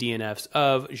 Then the DNFs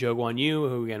of Zhou Guanyu,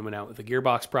 who again went out with a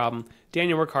gearbox problem,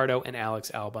 Daniel Ricciardo, and Alex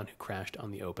Albon, who crashed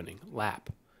on the opening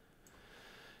lap.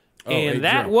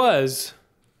 Was...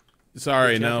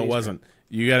 Sorry, no, it wasn't.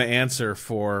 You got to answer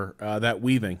for that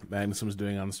weaving Magnussen was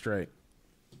doing on the straight.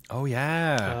 Oh,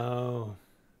 yeah. Oh.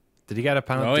 Did he get a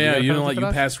penalty? Oh, yeah, you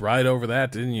passed right over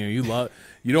that, didn't you? You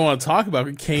don't want to talk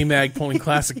about K-Mag pulling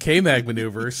classic K-Mag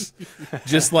maneuvers.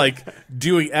 Just like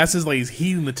doing S's like he's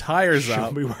heating the tires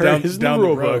up down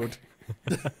the road.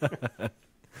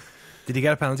 Did he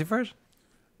get a penalty for it?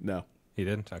 No. He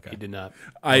didn't? Okay. He did not.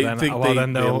 I think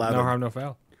no harm, no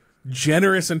foul.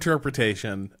 Generous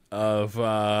interpretation of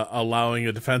allowing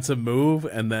a defensive move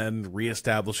and then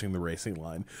reestablishing the racing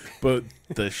line. But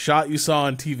the shot you saw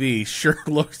on TV sure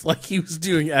looked like he was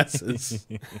doing S's.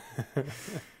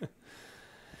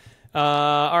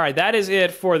 All right, that is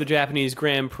it for the Japanese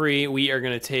Grand Prix. We are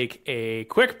going to take a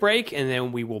quick break, and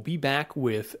then we will be back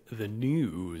with the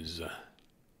news.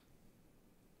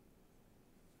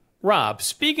 Rob,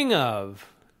 speaking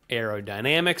of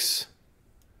aerodynamics...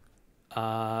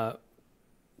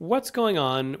 what's going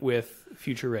on with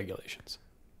future regulations?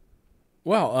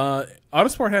 Well,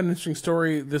 Autosport had an interesting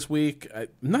story this week. I'm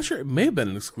not sure, it may have been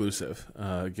an exclusive,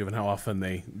 given how often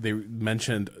they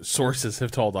mentioned sources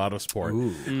have told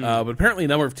Autosport. But apparently a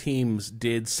number of teams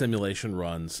did simulation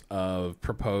runs of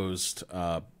proposed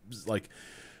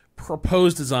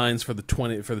designs for the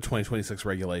 2026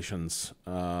 regulations,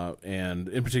 and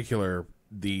in particular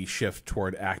the shift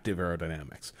toward active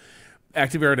aerodynamics.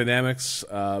 Active aerodynamics,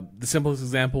 the simplest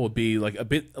example would be like a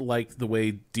bit like the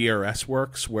way DRS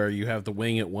works, where you have the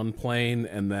wing at one plane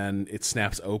and then it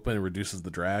snaps open and reduces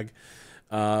the drag.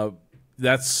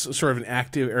 That's sort of an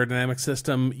active aerodynamic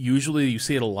system. Usually you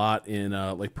see it a lot in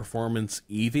like performance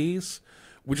EVs,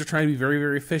 which are trying to be very,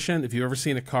 very efficient. If you've ever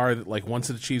seen a car that like once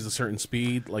it achieves a certain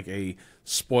speed, like a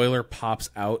spoiler pops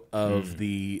out of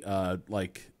the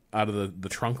out of the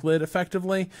trunk lid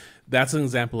effectively, that's an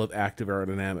example of active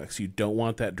aerodynamics. You don't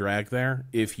want that drag there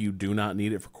if you do not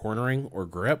need it for cornering or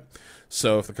grip.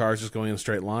 So if the car is just going in a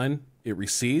straight line, it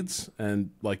recedes and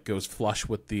like goes flush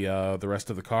with the rest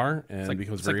of the car and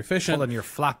becomes very efficient. Pulling your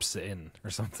flaps in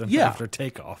or something after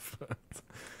takeoff.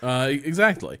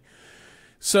 Exactly.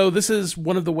 So this is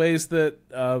one of the ways that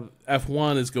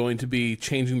F1 is going to be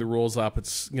changing the rules up.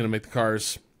 It's going to make the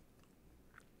cars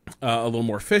a little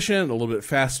more efficient, a little bit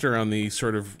faster on the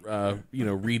sort of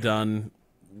redone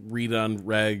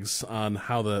regs on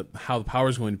how the power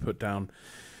is going to put down.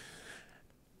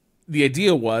 The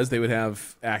idea was they would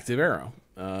have active aero,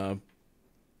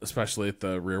 especially at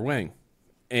the rear wing,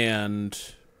 and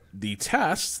the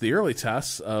early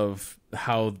tests of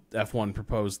how F1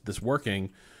 proposed this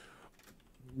working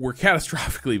were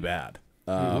catastrophically bad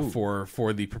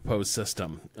for the proposed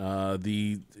system.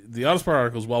 The Autosport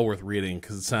article is well worth reading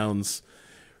because it sounds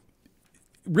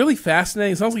really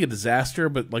fascinating. It sounds like a disaster,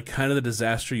 but like kind of the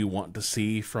disaster you want to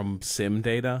see from sim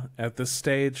data at this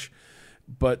stage.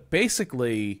 But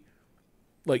basically,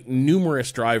 like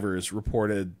numerous drivers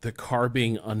reported the car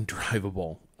being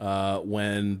undrivable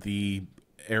when the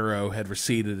aero had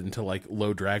receded into like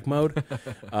low drag mode,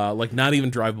 like not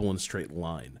even drivable in a straight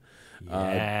line.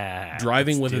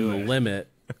 Driving within the limit,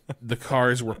 the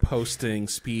cars were posting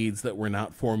speeds that were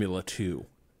not Formula 2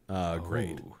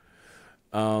 grade.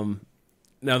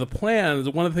 Now the plan,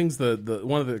 one of the things,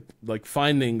 one of the like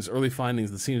early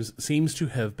findings that seems to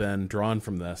have been drawn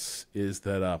from this is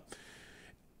that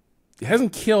it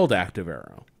hasn't killed active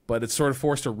aero, but it's sort of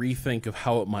forced a rethink of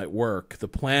how it might work. The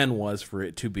plan was for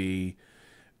it to be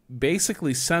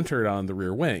basically centered on the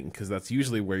rear wing, because that's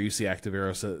usually where you see active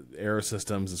aero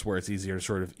systems. It's where it's easier to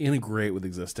sort of integrate with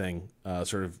existing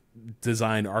sort of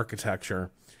design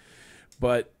architecture.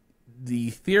 But the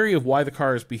theory of why the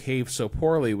cars behaved so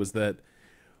poorly was that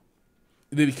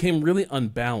they became really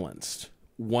unbalanced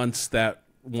once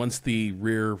the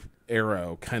rear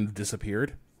aero kind of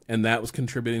disappeared, and that was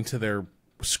contributing to their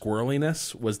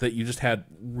squirreliness. Was that you just had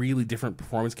really different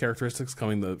performance characteristics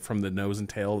coming from the nose and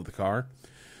tail of the car.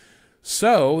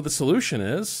 So the solution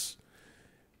is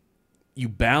you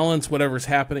balance whatever's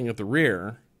happening at the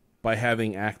rear by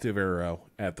having active aero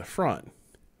at the front,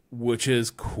 which is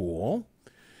cool.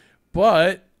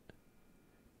 But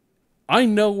I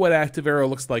know what active aero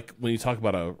looks like when you talk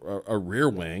about a rear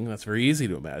wing. That's very easy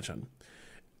to imagine.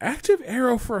 Active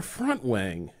aero for a front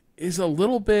wing is a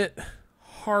little bit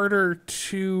harder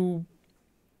to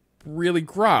really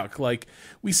grok. Like,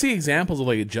 we see examples of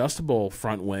like adjustable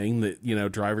front wing that, you know,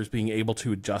 drivers being able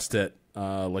to adjust it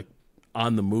like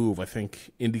on the move. I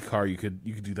think IndyCar you could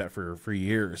do that for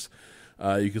years.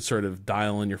 You could sort of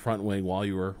dial in your front wing while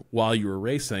you were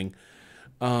racing.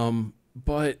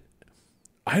 But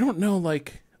I don't know,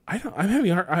 like I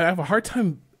have a hard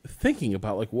time thinking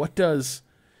about like what does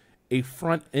a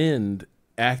front end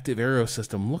active aero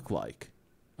system look like?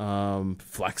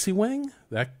 Flexi wing,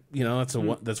 that, you know,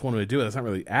 that's one way to do it. That's not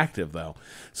really active though.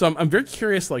 So I'm very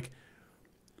curious, like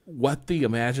what the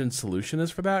imagined solution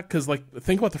is for that. Because like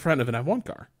think about the front of an F1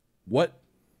 car.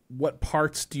 What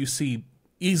parts do you see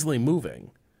easily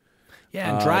moving?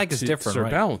 Yeah, and drag is different, to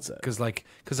right? Balance it. Because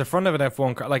the front of an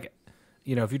F1 car, like,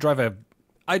 you know, if you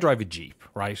I drive a Jeep,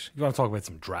 right? You want to talk about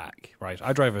some drag, right?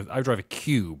 I drive a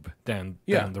Cube down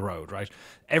the road, right?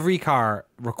 Every race car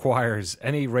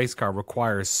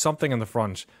requires something in the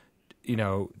front, you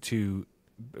know, to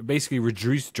basically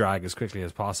reduce drag as quickly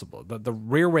as possible. The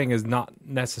rear wing is not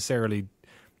necessarily,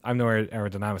 I'm no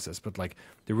aerodynamicist, but like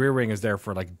the rear wing is there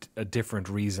for like a different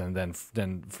reason than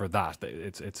for that.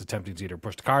 It's attempting to either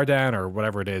push the car down or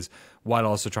whatever it is, while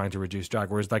also trying to reduce drag.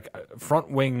 Whereas like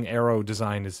front wing aero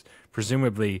design is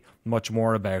presumably much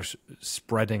more about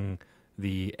spreading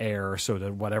the air so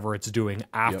that whatever it's doing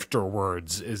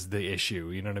afterwards is the issue.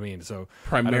 You know what I mean? So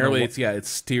primarily, it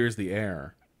steers the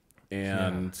air.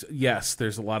 And yes,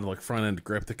 there's a lot of like front end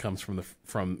grip that comes from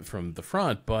the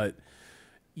front, but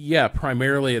yeah,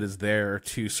 primarily it is there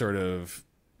to sort of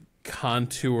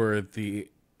contour the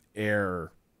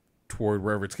air toward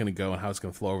wherever it's going to go and how it's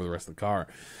going to flow over the rest of the car.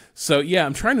 So yeah,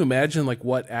 I'm trying to imagine like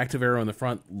what active aero in the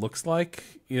front looks like.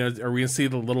 You know, are we going to see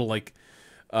the little like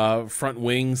front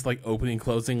wings like opening and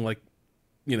closing like,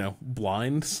 you know,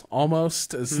 blinds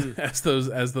almost as those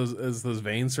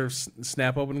veins sort of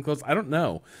snap open and close? I don't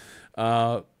know.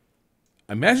 I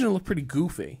imagine it look pretty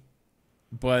goofy.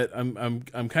 But I'm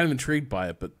kind of intrigued by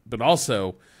it, but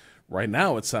also right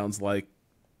now it sounds like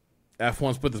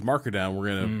F1's put this marker down.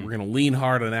 We're gonna lean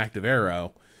hard on active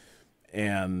aero,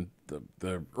 and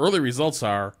the early results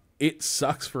are it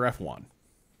sucks for F1.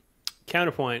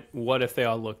 Counterpoint: what if they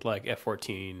all looked like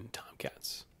F14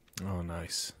 Tomcats? Oh,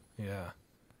 nice. Yeah,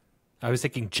 I was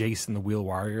thinking Jace and the Wheel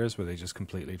Warriors, where they just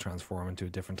completely transform into a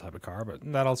different type of car, but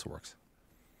that also works.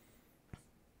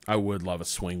 I would love a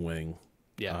swing wing.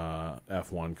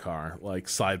 F1 car, like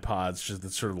side pods, just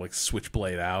that sort of like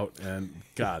switchblade out, and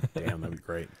god damn, that'd be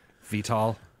great.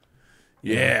 VTOL,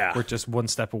 we're just one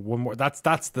more. That's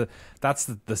the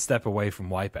step away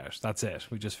from Wipeout. That's it.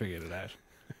 We just figured it out.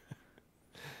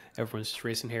 Everyone's just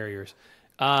racing Harriers.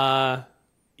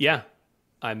 Yeah,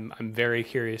 I'm very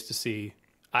curious to see.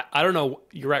 I don't know.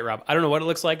 You're right, Rob. I don't know what it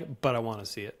looks like, but I want to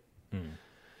see it.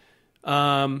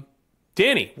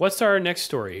 Danny, what's our next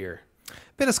story here?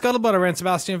 Bit of scuttlebutt around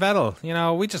Sebastian Vettel. You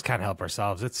know, we just can't help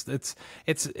ourselves.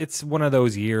 It's one of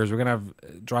those years. We're gonna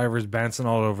have drivers bouncing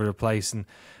all over the place, and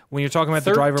when you're talking about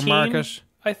the driver market,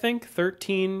 I think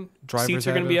 13 seats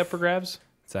are going to be up for grabs.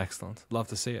 It's excellent. Love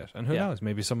to see it. And who knows?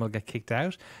 Maybe someone will get kicked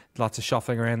out. Lots of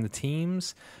shuffling around the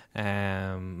teams.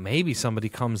 Maybe somebody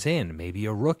comes in. Maybe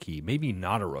a rookie. Maybe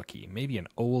not a rookie. Maybe an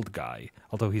old guy.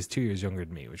 Although he's 2 years younger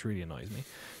than me, which really annoys me.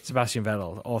 Sebastian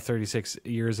Vettel, all 36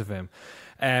 years of him.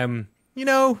 You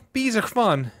know, bees are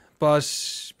fun,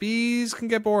 but bees can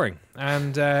get boring.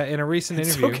 And in a recent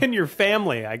interview... So can your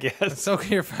family, I guess. So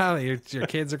can your family. Your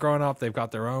kids are growing up. They've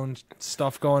got their own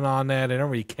stuff going on there. They don't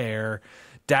really care.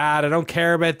 Dad, I don't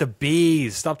care about the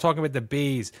bees. Stop talking about the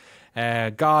bees.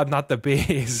 God, not the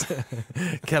bees.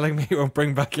 Killing me won't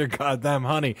bring back your goddamn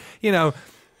honey. You know,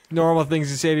 normal things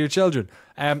you say to your children.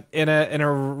 In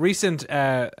a recent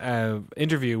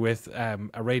interview with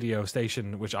a radio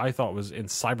station, which I thought was in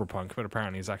cyberpunk, but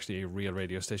apparently is actually a real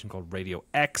radio station called Radio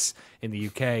X in the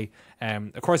UK.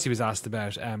 Of course, he was asked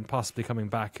about possibly coming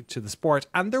back to the sport,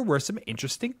 and there were some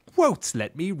interesting quotes.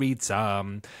 Let me read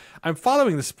some. I'm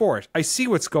following the sport. I see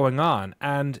what's going on,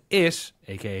 and it,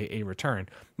 aka a return,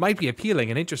 might be appealing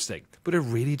and interesting, but it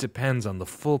really depends on the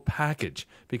full package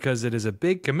because it is a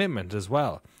big commitment as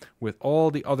well, with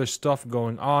all the other stuff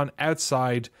going on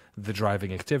outside the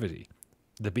driving activity.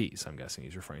 The bees, I'm guessing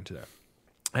he's referring to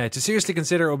there. To seriously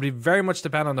consider, it will be very much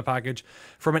depend on the package.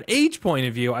 From an age point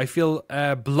of view, I feel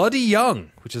bloody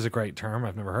young, which is a great term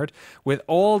I've never heard, with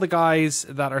all the guys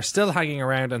that are still hanging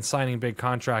around and signing big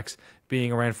contracts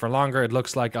being around for longer. It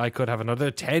looks like I could have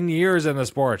another 10 years in the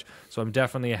sport, so I'm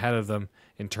definitely ahead of them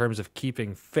in terms of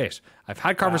keeping fit. I've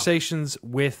had conversations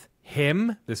with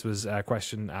him. This was a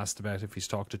question asked about if he's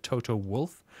talked to Toto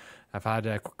Wolff. I've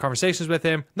had conversations with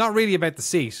him, not really about the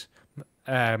seat.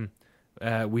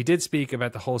 We did speak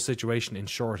about the whole situation in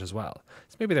short as well.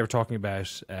 So maybe they were talking about,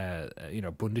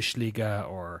 Bundesliga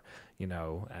or,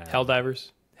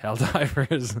 Helldivers,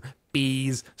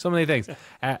 bees, so many things.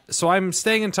 So I'm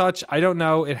staying in touch. I don't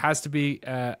know. It has to be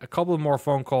a couple of more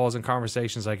phone calls and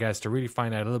conversations, I guess, to really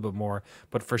find out a little bit more.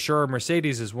 But for sure,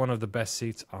 Mercedes is one of the best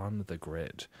seats on the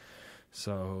grid.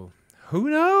 So who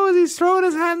knows? He's throwing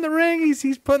his hat in the ring.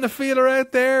 He's putting the feeler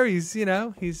out there. He's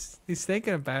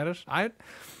thinking about it.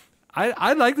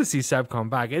 I'd like to see Seb come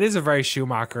back. It is a very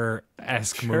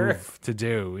Schumacher-esque move to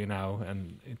do,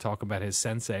 and talk about his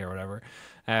sensei or whatever.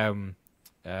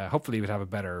 Hopefully he would have a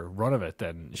better run of it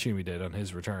than Schumi did on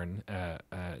his return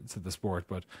to the sport.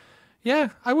 But yeah,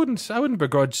 I wouldn't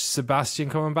begrudge Sebastian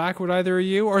coming back. Would either of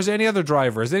you? Or is there any other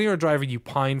driver? Is there any other driver you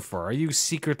pine for? Are you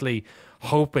secretly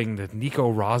hoping that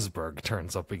Nico Rosberg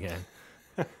turns up again?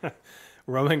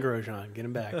 Roman Grosjean, get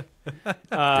him back.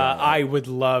 I would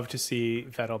love to see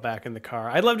Vettel back in the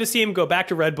car. I'd love to see him go back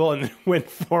to Red Bull and win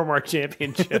 4 more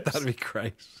championships. That'd be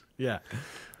great. Yeah.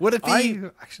 Would it be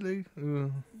actually?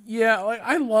 Yeah,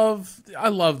 I love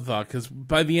that because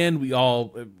by the end we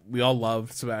all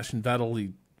loved Sebastian Vettel.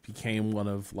 He became one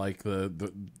of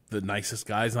the nicest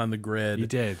guys on the grid. He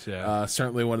did, yeah.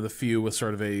 Certainly one of the few with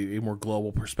sort of a more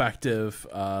global perspective,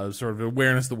 sort of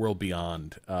awareness of the world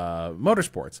beyond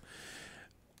motorsports.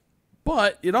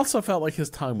 But it also felt like his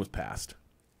time was past.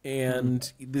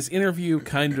 And this interview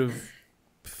kind of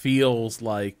feels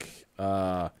like...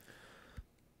 I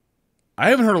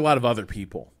haven't heard a lot of other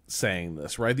people saying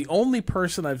this, right? The only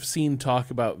person I've seen talk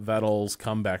about Vettel's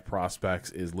comeback prospects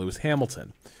is Lewis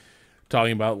Hamilton.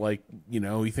 Talking about,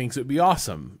 he thinks it would be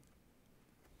awesome.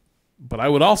 But I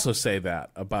would also say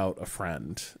that about a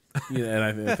friend.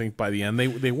 And I think by the end,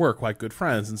 they were quite good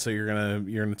friends. And so you're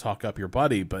gonna talk up your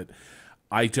buddy, but...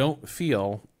 I don't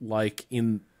feel like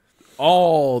in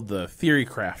all the theory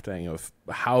crafting of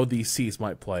how these seats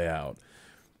might play out,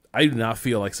 I do not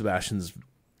feel like Sebastian's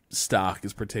stock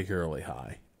is particularly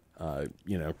high,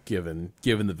 given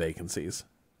the vacancies.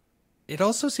 It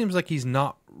also seems like he's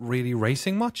not really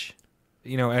racing much,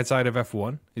 outside of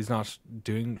F1. He's not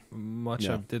doing much.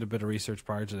 Yeah. I did a bit of research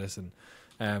prior to this, and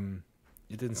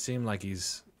it didn't seem like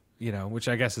he's, which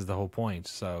I guess is the whole point.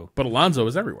 So, But Alonso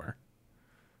is everywhere.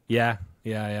 Yeah,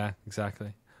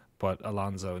 exactly. But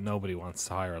Alonso, nobody wants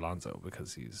to hire Alonso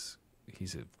because he's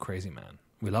a crazy man.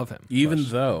 We love him. Even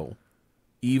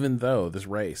though this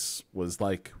race was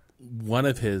one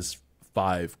of his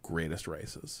 5 greatest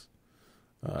races.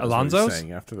 Alonso's?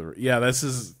 Saying after this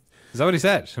is Is that what he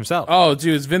said himself? Oh,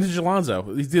 dude, it's vintage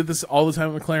Alonso. He did this all the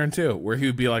time at McLaren too, where he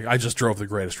would be like, "I just drove the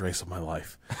greatest race of my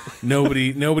life.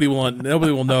 Nobody will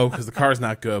know because the car's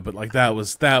not good. But like that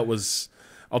was.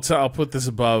 I'll put this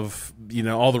above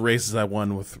all the races I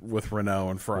won with Renault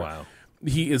and Ferrari." Wow.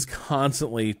 He is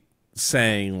constantly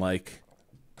saying like,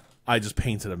 "I just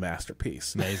painted a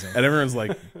masterpiece." Amazing. And everyone's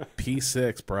like,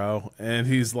 "P6, bro," and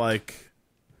he's like,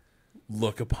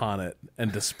 "Look upon it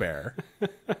and despair."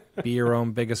 Be your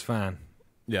own biggest fan.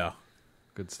 Yeah.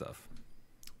 Good stuff.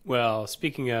 Well,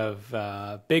 speaking of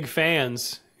big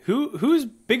fans, who's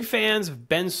big fans of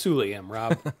Ben Sulayem,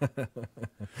 Rob?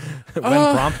 When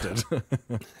prompted.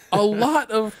 a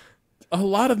lot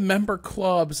of member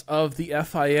clubs of the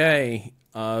FIA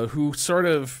who sort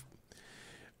of,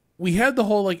 we had the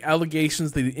whole like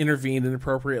allegations they intervened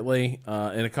inappropriately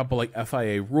in a couple like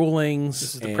FIA rulings.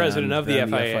 This is the president of the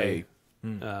FIA,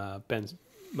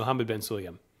 Mohammed Ben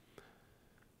Sulayem.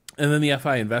 And then the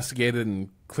FIA investigated and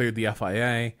cleared the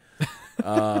FIA.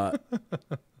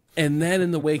 And then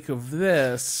in the wake of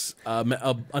this,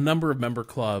 a number of member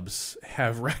clubs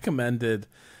have recommended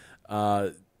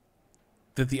that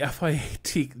the FIA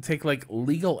take like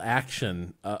legal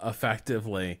action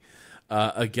effectively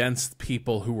against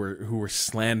people who were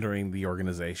slandering the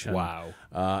organization. Wow.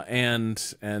 And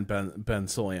Ben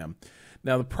Sulayem.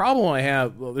 Now the problem I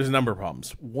have, well, there's a number of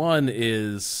problems. One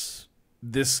is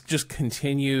this just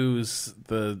continues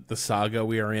the saga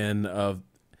we are in of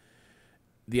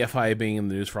the FIA being in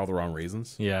the news for all the wrong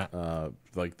reasons. Yeah.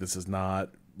 Like this is not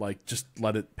like just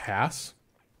let it pass.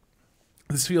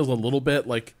 This feels a little bit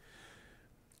like,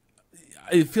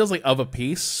 it feels like of a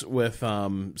piece with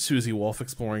Susie Wolf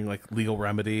exploring like legal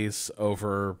remedies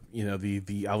over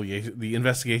the allegation, the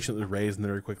investigation that was raised and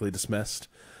very quickly dismissed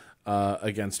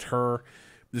against her.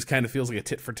 This kind of feels like a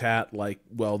tit for tat. Like,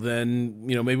 well, then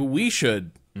maybe we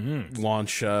should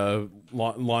launch an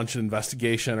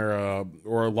investigation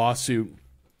or a lawsuit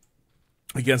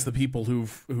against the people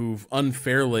who've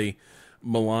unfairly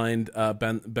maligned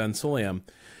Ben Sulayem.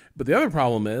 But the other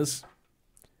problem is,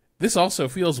 this also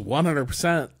feels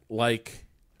 100% like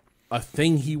a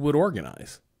thing he would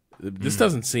organize. This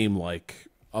doesn't seem like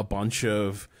a bunch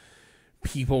of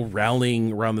people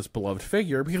rallying around this beloved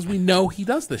figure, because we know he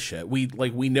does this shit. We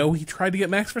know he tried to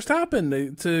get Max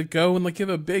Verstappen to go and like give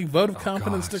a big vote of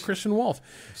confidence to Christian Wolff.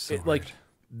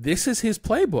 This is his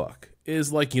playbook.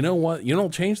 Is like, you know what? You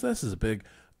don't change this. Is a big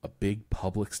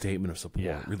public statement of support.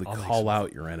 Yeah, really call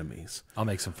out your enemies. I'll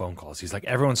make some phone calls. He's like,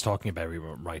 everyone's talking about you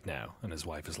right now. And his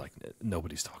wife is like,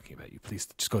 nobody's talking about you. Please,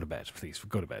 just go to bed. Please,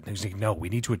 go to bed. And he's like, no, we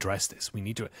need to address this.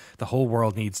 The whole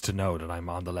world needs to know that I'm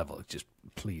on the level. Just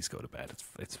please go to bed.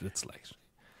 It's late.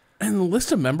 And the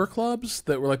list of member clubs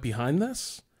that were like behind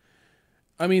this,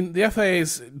 I mean, the FIA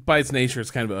is, by its nature, it's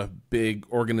kind of a big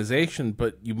organization,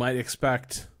 but you might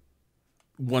expect,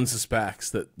 one suspects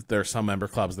that there are some member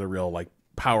clubs that are real like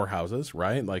powerhouses,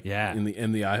 right? Like in the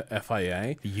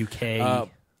FIA, the UK.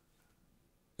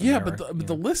 But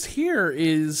the list here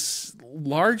is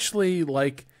largely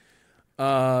like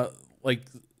Latin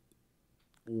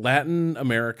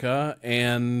America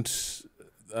and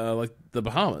like the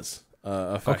Bahamas.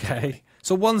 Okay,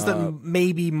 so ones that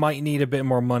maybe might need a bit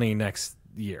more money next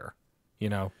year,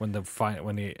 when the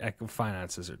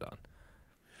finances are done.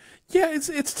 Yeah,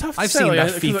 it's tough to I've say. seen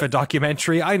that FIFA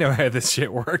documentary. I know how this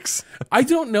shit works. I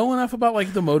don't know enough about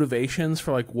like the motivations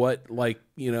for what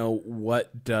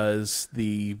does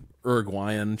the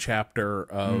Uruguayan chapter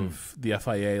of the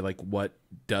FIA, like what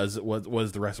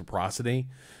was the reciprocity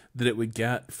that it would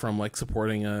get from like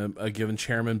supporting a given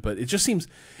chairman. But it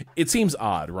seems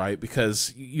odd, right?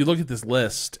 Because you look at this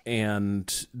list and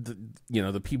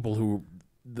the people who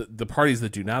the parties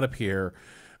that do not appear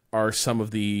are some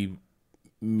of the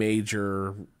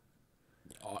major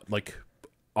like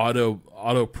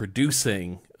auto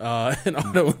producing and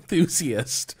auto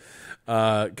enthusiast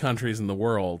countries in the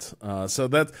world. So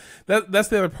that's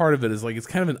the other part of it, is like it's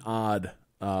kind of an odd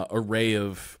array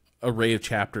of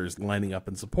chapters lining up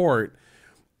in support.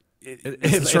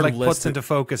 It sort of puts into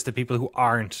focus the people who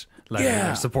aren't letting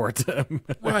their support them.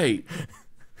 Right.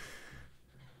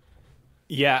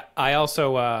 Yeah, I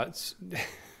also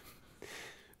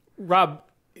Rob,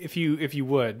 if you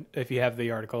have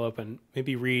the article open,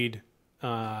 maybe read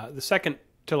the second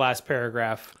to last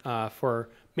paragraph for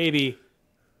maybe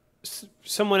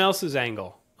someone else's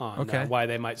angle on why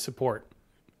they might support.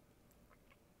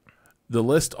 The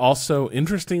list also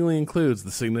interestingly includes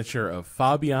the signature of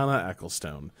Fabiana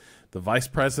Ecclestone, the vice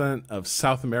president of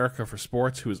South America for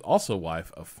sports, who is also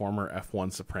wife of former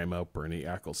F1 Supremo Bernie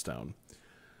Ecclestone.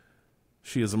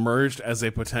 She has emerged as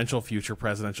a potential future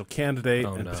presidential candidate,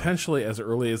 and no. potentially as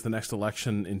early as the next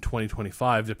election in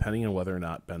 2025, depending on whether or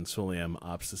not Ben Sulayem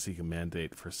opts to seek a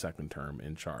mandate for second term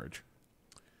in charge.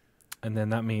 And then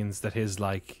that means that his,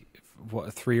 like, what,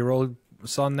 a 3-year-old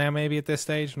son now, maybe at this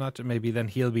stage, maybe then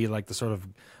he'll be like the sort of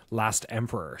last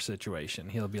emperor situation.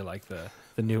 He'll be like the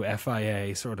new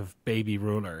FIA sort of baby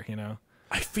ruler, you know?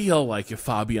 I feel like if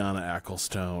Fabiana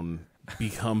Ecclestone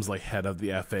becomes like head of the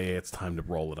FAA, it's time to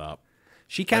roll it up.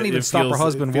 She can't even stop her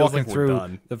husband walking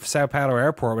through the Sao Paulo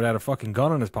airport without a fucking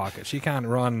gun in his pocket. She can't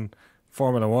run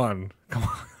Formula One. Come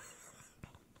on.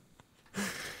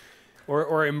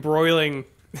 Or embroiling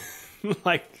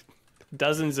like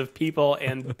dozens of people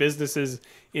and businesses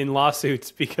in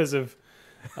lawsuits because of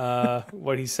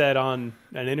what he said on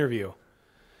an interview.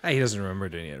 Hey, he doesn't remember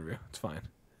doing the interview. It's fine.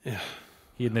 Yeah.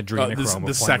 He had an adrenochrome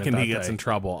the second he gets day. in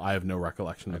trouble, I have no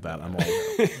recollection of that. I'm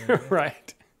all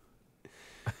Right.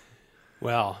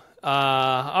 Well,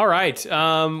 all right.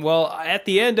 Well, at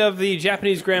the end of the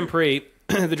Japanese Grand Prix,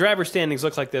 the driver standings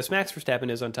look like this. Max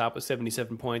Verstappen is on top with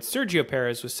 77 points. Sergio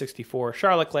Perez with 64.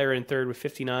 Charles Leclerc in third with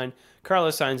 59.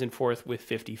 Carlos Sainz in fourth with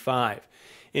 55.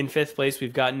 In fifth place,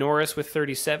 we've got Norris with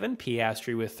 37.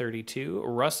 Piastri with 32.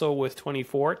 Russell with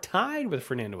 24, tied with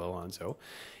Fernando Alonso.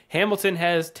 Hamilton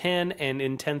has 10, and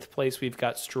in 10th place, we've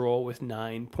got Stroll with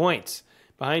 9 points.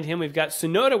 Behind him, we've got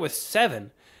Tsunoda with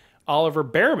 7. Oliver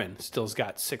Behrman still's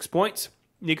got 6 points.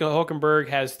 Nico Hulkenberg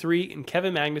has 3, and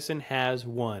Kevin Magnussen has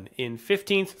 1. In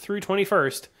 15th through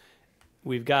 21st,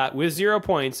 we've got, with 0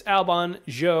 points, Albon,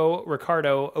 Zhou,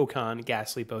 Ricciardo, Ocon,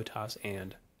 Gasly, Bottas,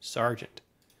 and Sargent.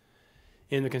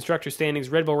 In the constructor standings,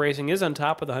 Red Bull Racing is on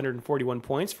top with 141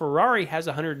 points. Ferrari has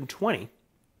 120.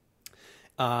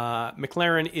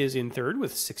 McLaren is in third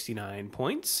with 69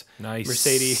 points. Nice.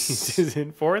 Mercedes is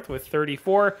in fourth with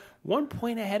 34. 1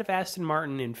 point ahead of Aston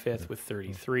Martin in fifth with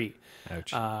 33.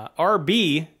 Ouch.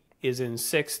 RB is in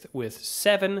sixth with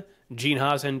 7. Gene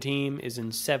Haas team is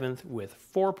in seventh with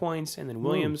 4 points. And then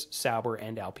Williams, Sauber,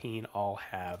 and Alpine all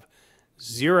have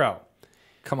 0.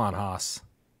 Come on, Haas.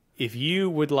 If you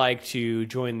would like to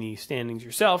join the standings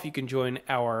yourself, you can join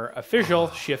our official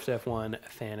Shift+F1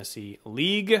 Fantasy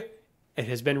League. It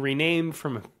has been renamed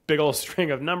from a big old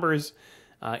string of numbers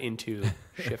into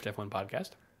Shift+F1 Podcast.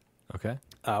 Okay.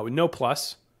 With no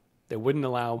plus. They wouldn't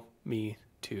allow me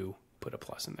to put a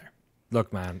plus in there.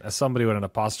 Look, man, as somebody with an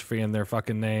apostrophe in their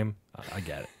fucking name, I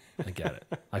get it. I get it.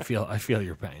 I feel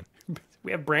your pain.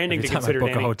 We have branding Every to time consider, I book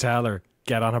Danny. a hotel or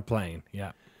get on a plane.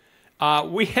 Yeah.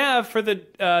 We have, for the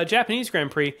Japanese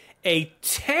Grand Prix, a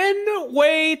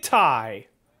 10-way tie.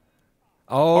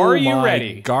 Oh, Are you my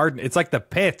ready? Garden. It's like the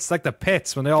pits. It's like the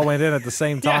pits when they all went in at the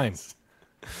same time. Yes.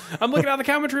 I'm looking at the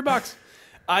commentary box.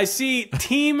 I see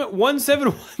Team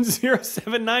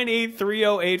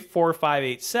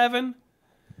 171079830845887.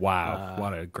 Wow.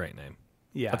 What a great name.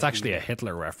 Yeah, That's actually a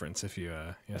Hitler reference if you,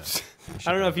 yeah.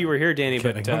 I don't know if you were here, Danny,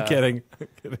 Kidding. but I'm kidding.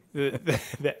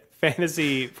 the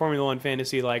fantasy Formula One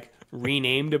fantasy like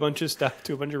renamed a bunch of stuff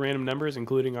to a bunch of random numbers,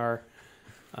 including our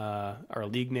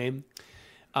league name.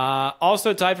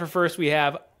 Also tied for first, we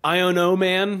have Iono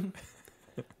Man,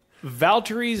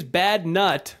 Valtteri's Bad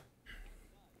Nut.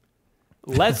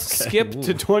 Let's skip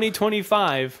to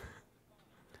 2025.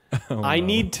 I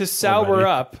need to sour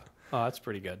up. Oh, that's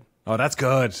pretty good. Oh, that's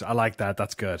good. I like that.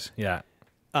 That's good. Yeah.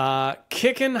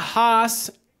 Kickin' Haas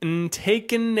and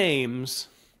taking names.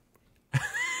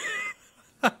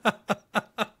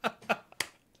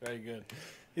 Very good.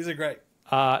 These are great.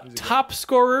 Top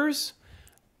scorers,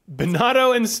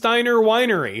 Bonato and Steiner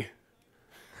Winery.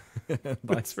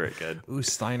 That's very good. Ooh,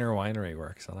 Steiner Winery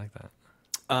works. I like that.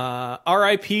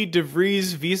 R.I.P.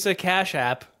 DeVries Visa Cash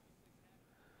App.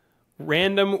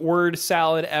 Random word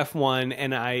salad F1,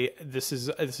 and this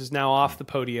is now off the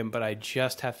podium, but I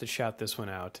just have to shout this one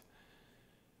out.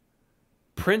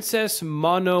 Princess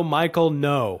Mono Michael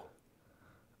No.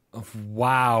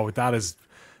 Wow, that is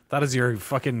your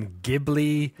fucking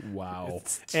Ghibli. wow.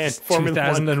 And Formula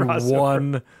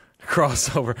 2001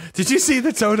 crossover. Did you see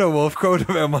the Toto Wolff quote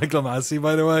about Michael Massey,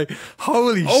 by the way?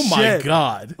 Holy Oh shit. my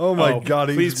god. Oh my god.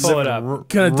 please He's pull it living up.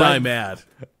 Gonna die mad.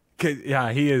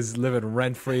 Yeah, he is living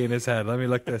rent free in his head. Let me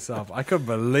look this up. I couldn't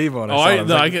believe what I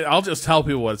saw. I'll just tell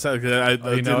people what it said because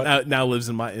you know it now lives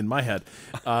in my head.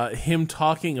 Him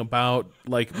talking about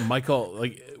like Michael,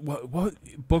 like what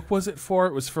book was it for?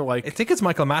 It was for like I think it's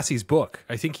Michael Massey's book.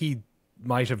 I think he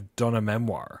might have done a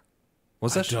memoir.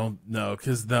 Was I it? don't know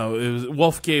because it was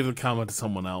Wolf gave the comment to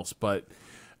someone else, but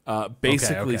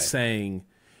basically Okay. saying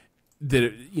that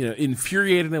it,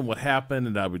 infuriated him what happened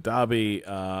in Abu Dhabi,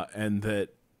 and that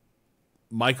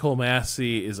Michael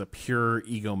Massey is a pure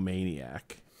egomaniac,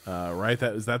 Right?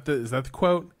 Is that the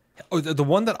quote? Oh, the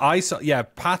one that I saw, yeah,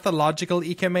 pathological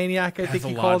ecomaniac, I think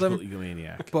he called him.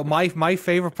 Egomaniac. But my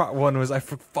favorite one was I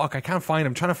can't find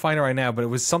him. I'm trying to find it right now, but it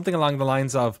was something along the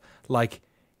lines of like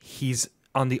he's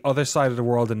on the other side of the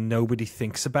world and nobody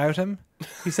thinks about him.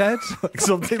 He said like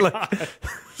something like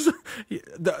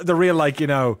the real like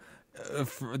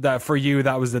that for you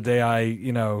that was the day I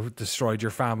destroyed your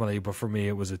family, but for me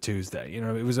it was a Tuesday.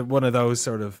 It was one of those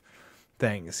sort of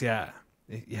things. Yeah.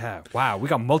 Yeah, wow, we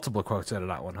got multiple quotes out of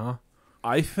that one, huh?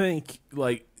 I think,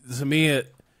 like, to me,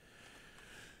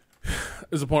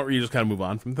 there's a point where you just kind of move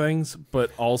on from things,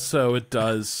 but also it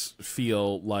does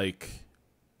feel like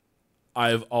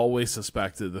I've always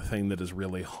suspected the thing that has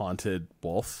really haunted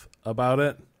Wolf about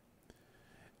it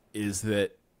is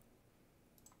that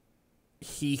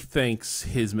he thinks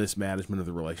his mismanagement of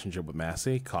the relationship with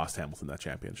Massey cost Hamilton that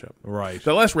championship. Right.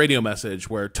 The last radio message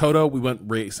where Toto, we went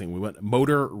racing, we went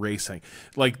motor racing.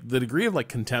 Like the degree of like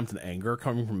contempt and anger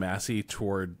coming from Massey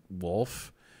toward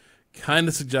Wolf kind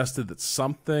of suggested that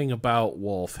something about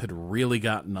Wolf had really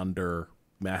gotten under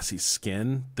Massey's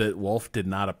skin that Wolf did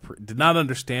not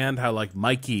understand how like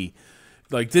Mikey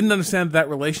didn't understand that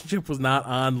relationship was not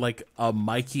on like a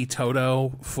Mikey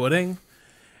Toto footing.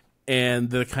 And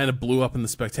that it kind of blew up in the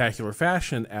spectacular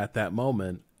fashion at that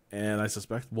moment. And I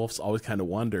suspect Wolf's always kind of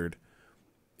wondered,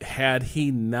 had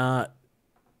he not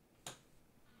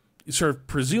sort of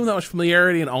presumed that much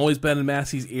familiarity and always been in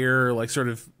Massey's ear, like sort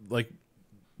of like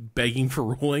begging for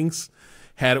rulings,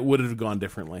 would it have gone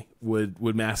differently?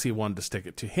 Would Massey have wanted to stick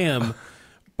it to him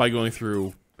by going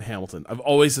through Hamilton? I've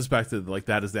always suspected like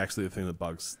that is actually the thing that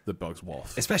bugs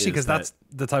Wolf, especially because that's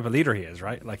the type of leader he is,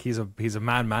 right? Like he's a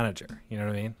man manager. You know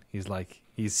what I mean? He's like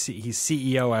he's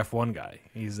CEO F1 guy.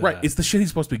 He's right. It's the shit he's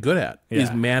supposed to be good at. Yeah.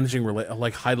 Is managing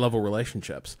like high level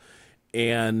relationships,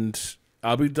 and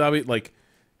Abu Dhabi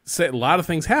say a lot of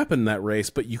things happened in that race,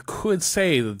 but you could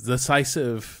say the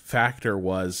decisive factor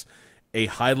was a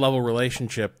high level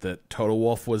relationship that Toto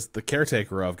Wolff was the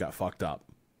caretaker of got fucked up.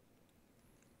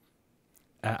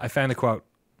 I found a quote.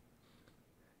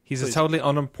 He's a totally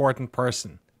unimportant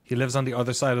person. He lives on the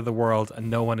other side of the world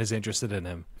and no one is interested in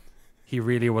him. He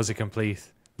really was a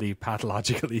completely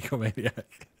pathological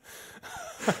egomaniac.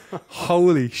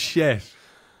 Holy shit.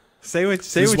 Say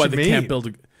what you mean.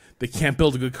 They can't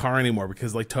build a good car anymore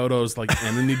because like Toto's like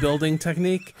enemy building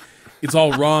technique. It's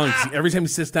all wrong. Every time he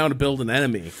sits down to build an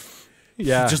enemy, he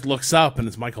just looks up and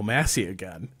it's Michael Massey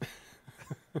again.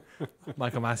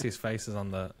 Michael Massey's face is on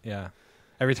the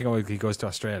Every time he goes to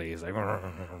Australia, he's like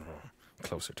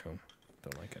closer to him.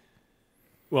 Don't like it.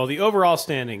 Well, the overall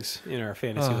standings in our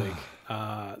fantasy league,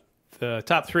 the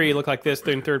top three look like this.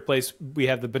 In third place, we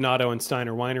have the Bonato and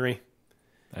Steiner Winery.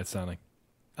 Outstanding.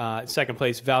 Second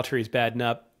place, Valtteri's Bad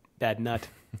Nut,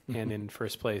 and in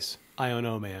first place, I Don't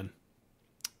Know Man.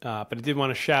 But I did want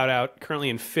to shout out.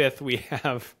 Currently in fifth, we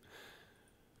have.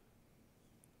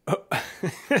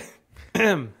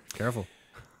 Careful.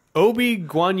 Obi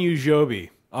Guanyu Jobi.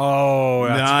 Oh,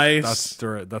 nice.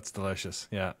 That's delicious.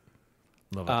 Yeah.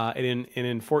 Love it. And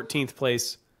in 14th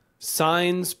place,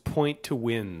 Signs Point to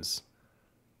Wins.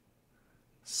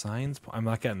 Signs? I'm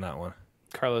not getting that one.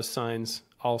 Carlos Signs.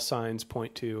 All signs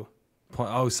point to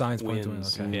signs point wins. to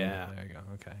wins. Okay. Yeah. There you go.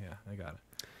 Okay. Yeah, I got it.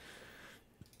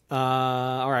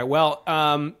 All right. Well,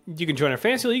 you can join our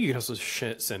fantasy league. You can also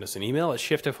send us an email at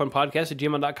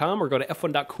shift.f1podcast@gmail.com or go to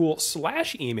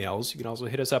f1.cool/emails. You can also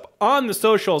hit us up on the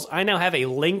socials. I now have a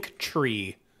link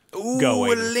tree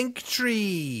going. A link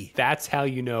tree. That's how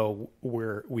you know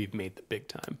we've made the big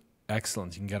time.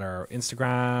 Excellent. You can get our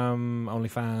Instagram,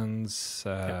 OnlyFans.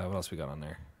 What else we got on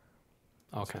there?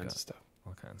 All kinds of stuff.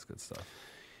 All kinds of good stuff.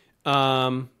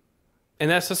 And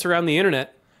that's just around the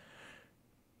internet.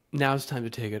 Now it's time to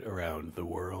take it around the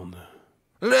world.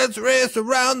 Let's race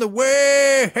around the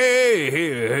way.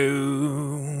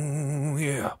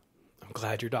 Yeah. I'm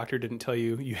glad your doctor didn't tell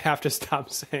you have to stop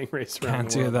saying race around Can't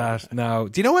the world. do that. No.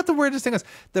 Do you know what the weirdest thing is?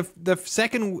 The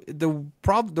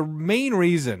main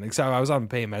reason, except I was on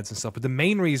pain meds and stuff, but the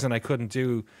main reason I couldn't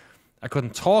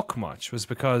talk much was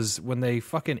because when they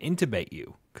fucking intubate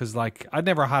you, because like I'd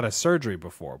never had a surgery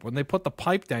before, but when they put the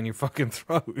pipe down your fucking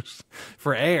throat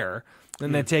for air,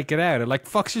 then they take it out, it like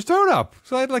fucks your throat up.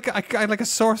 So I had like a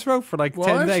sore throat for like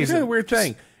 10 days. That's a weird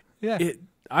thing. Yeah.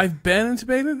 I've been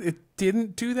intubated. It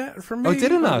didn't do that for me. Oh,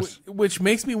 did it not? Which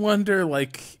makes me wonder,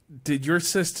 like, did your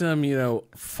system,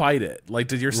 fight it? Like,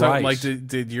 did your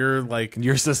did your like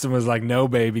your system was like, no,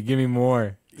 baby, give me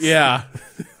more. Yeah.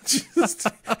 Just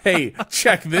hey,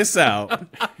 check this out.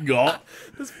 Go.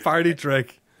 This party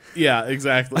trick. Yeah,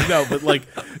 exactly. No, but like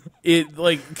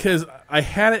because I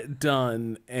had it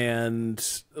done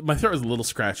and my throat was a little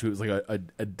scratchy. It was like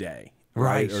a day,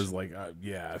 Right. It was like,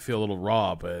 I feel a little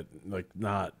raw, but like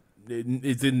not.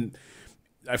 It didn't.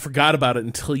 I forgot about it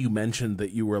until you mentioned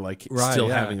that you were like still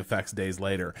having effects days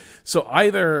later. So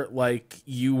either like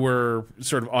you were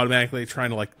sort of automatically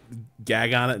trying to like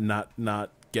gag on it and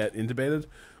not get intubated,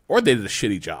 or they did a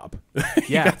shitty job.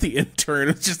 You got the intern.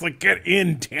 It's just like, get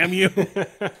in, damn you.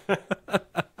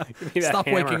 Stop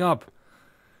waking up.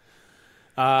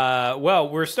 Well,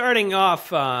 we're starting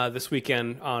off this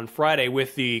weekend on Friday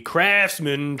with the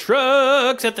Craftsman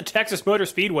trucks at the Texas Motor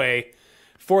Speedway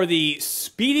for the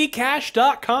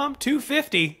SpeedyCash.com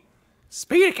 250.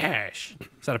 Speedy Cash.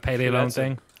 Is that a payday loan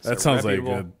thing? That sounds like a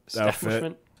good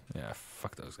outfit. Yeah,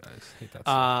 fuck those guys. Hate that.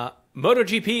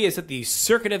 MotoGP is at the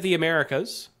Circuit of the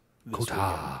Americas.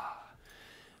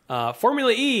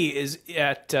 Formula E is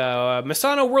at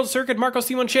Misano World Circuit Marco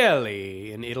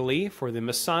Simoncelli in Italy for the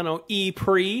Misano E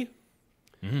Prix.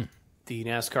 The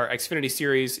NASCAR Xfinity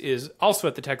Series is also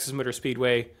at the Texas Motor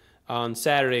Speedway on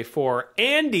Saturday for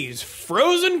Andy's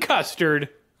Frozen Custard.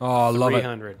 Oh, I love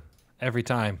 300. it. Every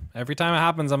time it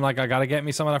happens, I'm like, I gotta get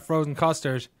me some of that frozen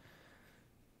custard.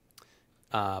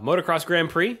 Motocross Grand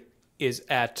Prix is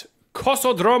at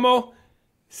Cosodromo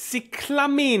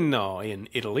Ciclamino in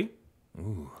Italy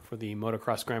for the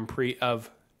Motocross Grand Prix of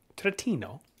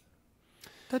Trentino.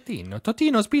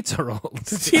 Totino's pizza rolls.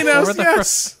 Totino's,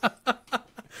 yes.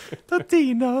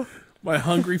 Totino. My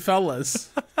hungry fellas.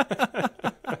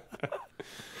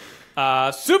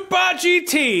 Super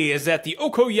GT is at the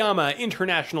Okoyama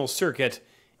International Circuit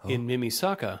in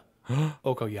Mimisaka,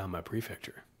 Okoyama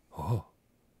Prefecture.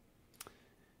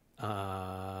 The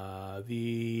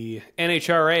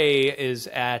NHRA is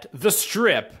at The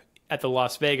Strip at the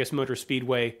Las Vegas Motor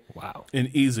Speedway. Wow. In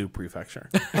Izu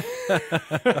Prefecture.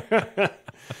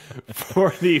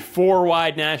 For the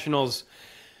 4-wide nationals.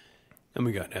 And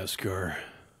we got NASCAR.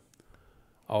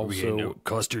 Also,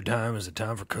 custard time. Is it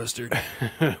time for custard?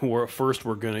 First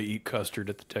we're going to eat custard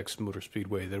at the Texas Motor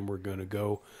Speedway. Then we're going to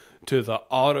go to the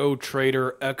Auto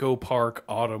Trader Echo Park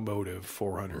Automotive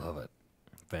 400. Love it.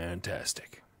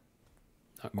 Fantastic.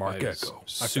 Mark Echo.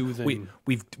 Soothing.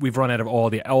 We've run out of all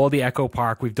the Echo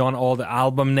Park. We've done all the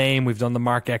album name. We've done the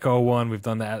Mark Echo one. We've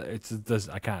done that.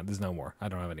 I can't. There's no more. I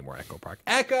don't have any more Echo Park.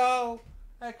 Echo.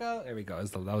 There we go.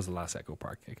 That was the last Echo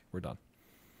Park. We're done.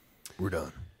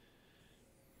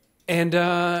 And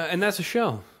that's a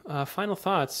show. Final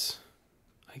thoughts,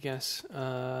 I guess.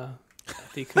 At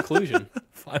the conclusion.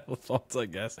 Final thoughts, I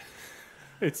guess.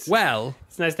 It's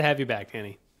It's nice to have you back,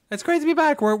 Danny. It's great to be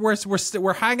back.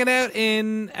 We're hanging out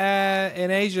in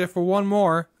Asia for one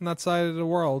more on that side of the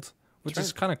world, which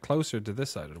is kind of closer to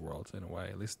this side of the world in a way.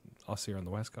 At least us here on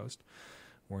the West Coast.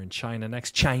 We're in China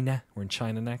next. We're in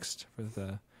China next for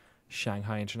the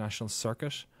Shanghai International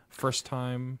Circuit. First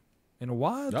time in a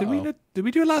while. Did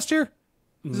we do it last year?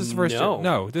 This is the first year.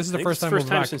 No, this is the first time. First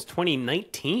time since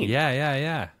 2019.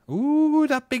 Yeah. Ooh,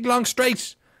 that big long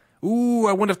straight. Ooh,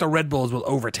 I wonder if the Red Bulls will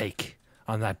overtake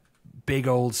on that big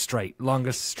old straight,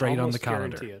 longest straight on the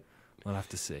calendar. We'll have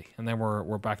to see. And then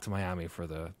we're back to Miami for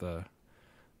the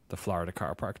Florida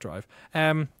car park drive.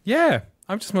 Yeah,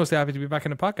 I'm just mostly happy to be back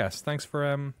in the podcast. Thanks for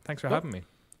having me.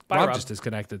 Bye, Rob Rob. just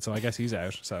disconnected, so I guess he's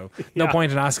out. So no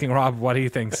point in asking Rob what he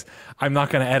thinks. I'm not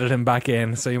going to edit him back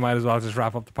in, so you might as well just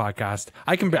wrap up the podcast.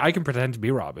 I can pretend to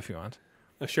be Rob if you want.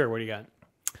 Oh, sure. What do you got?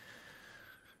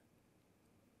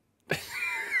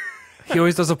 He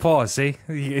always does a pause. See,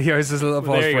 he always does a little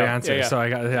pause there you for your go. answer. Yeah.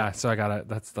 So I got it.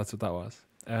 That's what that was.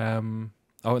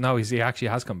 Oh no, he actually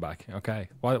has come back. Okay,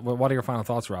 what are your final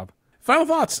thoughts, Rob? Final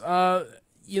thoughts. I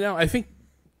think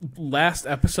last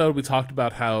episode we talked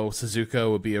about how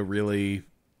Suzuka would be a really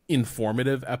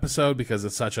informative episode because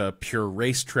it's such a pure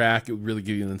racetrack. It would really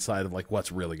give you an insight of like what's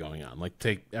really going on. Like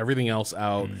take everything else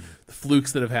out, the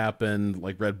flukes that have happened,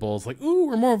 like Red Bull's like, ooh,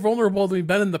 we're more vulnerable than we've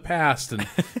been in the past, and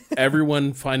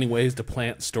everyone finding ways to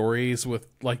plant stories with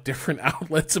like different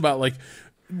outlets about like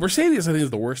Mercedes. I think is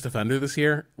the worst offender this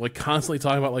year. Like constantly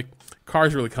talking about like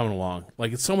cars really coming along.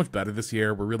 Like it's so much better this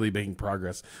year. We're really making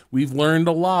progress. We've learned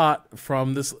a lot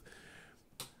from this.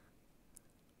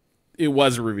 It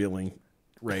was a revealing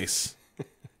race.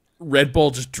 Red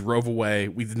Bull just drove away.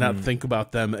 We did not think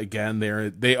about them again.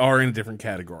 They are in a different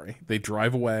category. They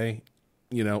drive away,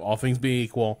 all things being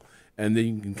equal, and then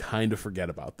you can kind of forget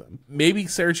about them. Maybe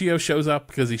Sergio shows up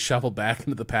because he shuffled back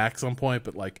into the pack at some point,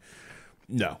 but like,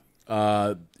 no.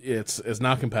 It's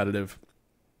not competitive.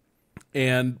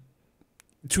 And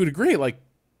to a degree, like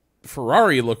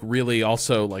Ferrari look really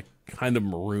also like kind of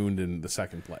marooned in the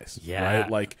second place. Yeah.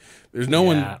 Right? Like, there's no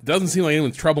one, doesn't seem like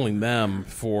anyone's troubling them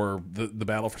for the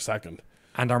battle for second.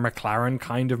 And are McLaren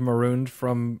kind of marooned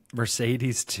from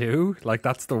Mercedes too? Like,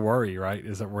 that's the worry, right?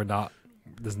 Is that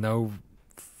there's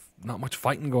not much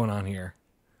fighting going on here.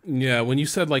 Yeah, when you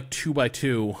said like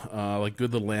 2x2, like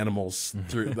good little animals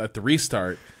through at the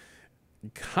restart,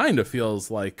 it kind of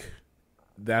feels like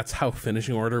that's how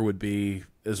finishing order would be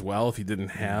as well if you didn't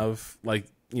have like,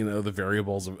 you know, the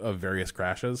variables of various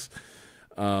crashes.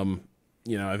 You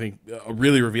know, I think a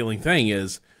really revealing thing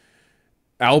is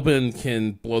Albon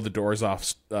can blow the doors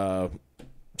off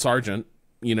Sargent,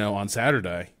 you know, on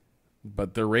Saturday,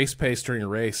 but their race pace during a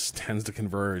race tends to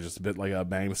converge. It's a bit like a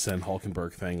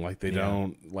Magnussen-Hulkenberg thing. Like they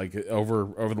don't, like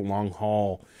over the long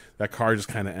haul, that car just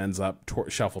kind of ends up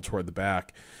shuffled toward the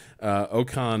back.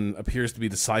 Ocon appears to be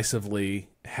decisively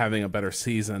having a better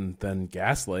season than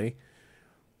Gasly.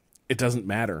 It doesn't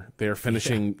matter. They are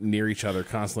finishing near each other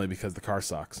constantly because the car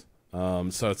sucks.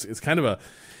 So it's kind of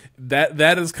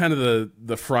that is kind of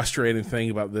the frustrating thing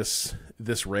about this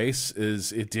race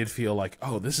is it did feel like,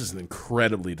 oh, this is an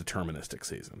incredibly deterministic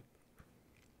season.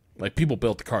 Like people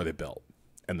built the car they built,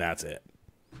 and that's it.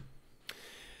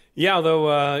 Yeah,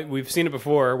 although we've seen it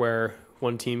before where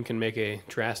one team can make a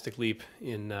drastic leap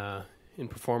in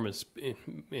performance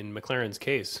in McLaren's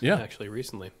case. Yeah. Actually,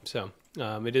 recently. So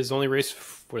it is only race.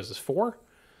 What is this, 4?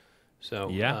 So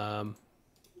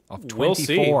Of 24. We'll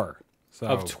see. So.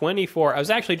 Of 24. I was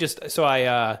actually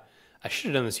I should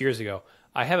have done this years ago.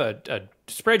 I have a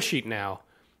spreadsheet now.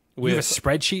 You have a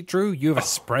spreadsheet, Drew? You have a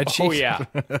spreadsheet? Oh, yeah.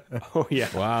 Oh,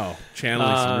 yeah. Wow.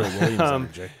 Channeling some real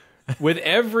Williams energy. With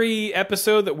every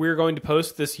episode that we're going to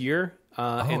post this year,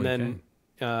 and then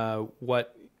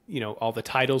what, you know, all the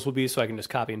titles will be, so I can just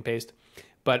copy and paste.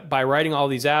 But by writing all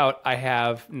these out, I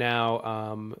have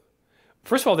now,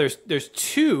 first of all, there's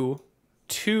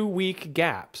two-week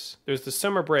gaps. There's the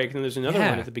summer break, and then there's another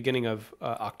one at the beginning of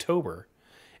October,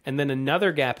 and then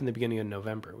another gap in the beginning of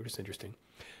November, which is interesting.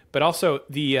 But also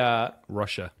the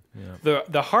Russia. Yeah.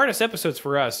 The hardest episodes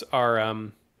for us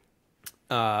are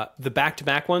the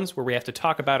back-to-back ones where we have to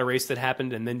talk about a race that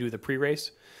happened and then do the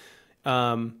pre-race.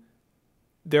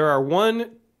 There are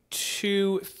 1,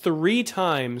 2, 3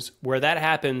 times where that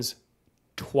happens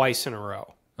twice in a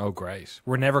row. Oh, great.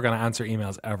 We're never going to answer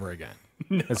emails ever again.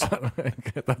 No.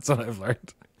 That's what I've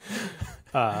learned.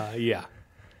 Yeah.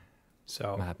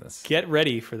 So madness. Get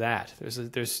ready for that.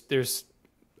 There's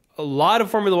a lot of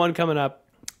Formula One coming up,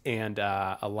 and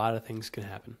a lot of things can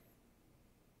happen.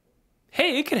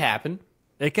 Hey, it could happen.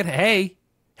 Hey,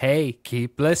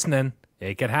 keep listening.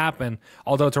 It could happen.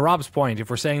 Although, to Rob's point, if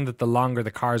we're saying that the longer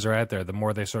the cars are out there, the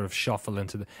more they sort of shuffle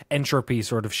into the entropy,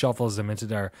 sort of shuffles them into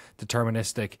their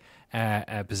deterministic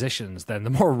positions, then the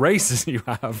more races you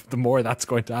have, the more that's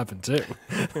going to happen too.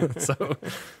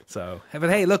 so.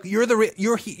 But hey, look, you're the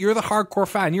hardcore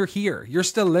fan. You're here. You're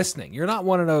still listening. You're not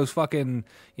one of those fucking,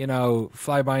 you know,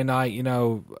 fly by night, you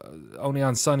know, only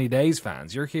on sunny days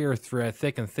fans. You're here through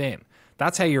thick and thin.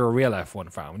 That's how you're a real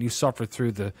F1 fan. When you suffered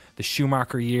through the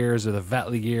Schumacher years or the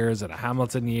Vettel years or the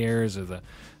Hamilton years or the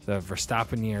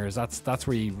Verstappen years, that's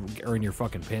where you earn your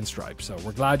fucking pinstripe. So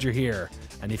we're glad you're here.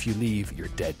 And if you leave, you're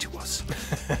dead to us.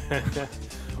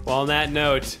 Well, on that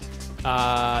note,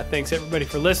 thanks everybody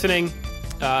for listening.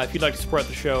 If you'd like to support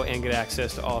the show and get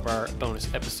access to all of our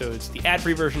bonus episodes, the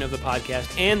ad-free version of the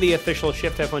podcast, and the official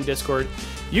Shift+F1 Discord,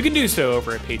 you can do so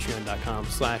over at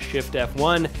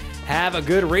patreon.com/ShiftF1. Have a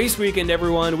good race weekend,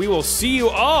 everyone. We will see you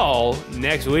all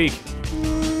next week.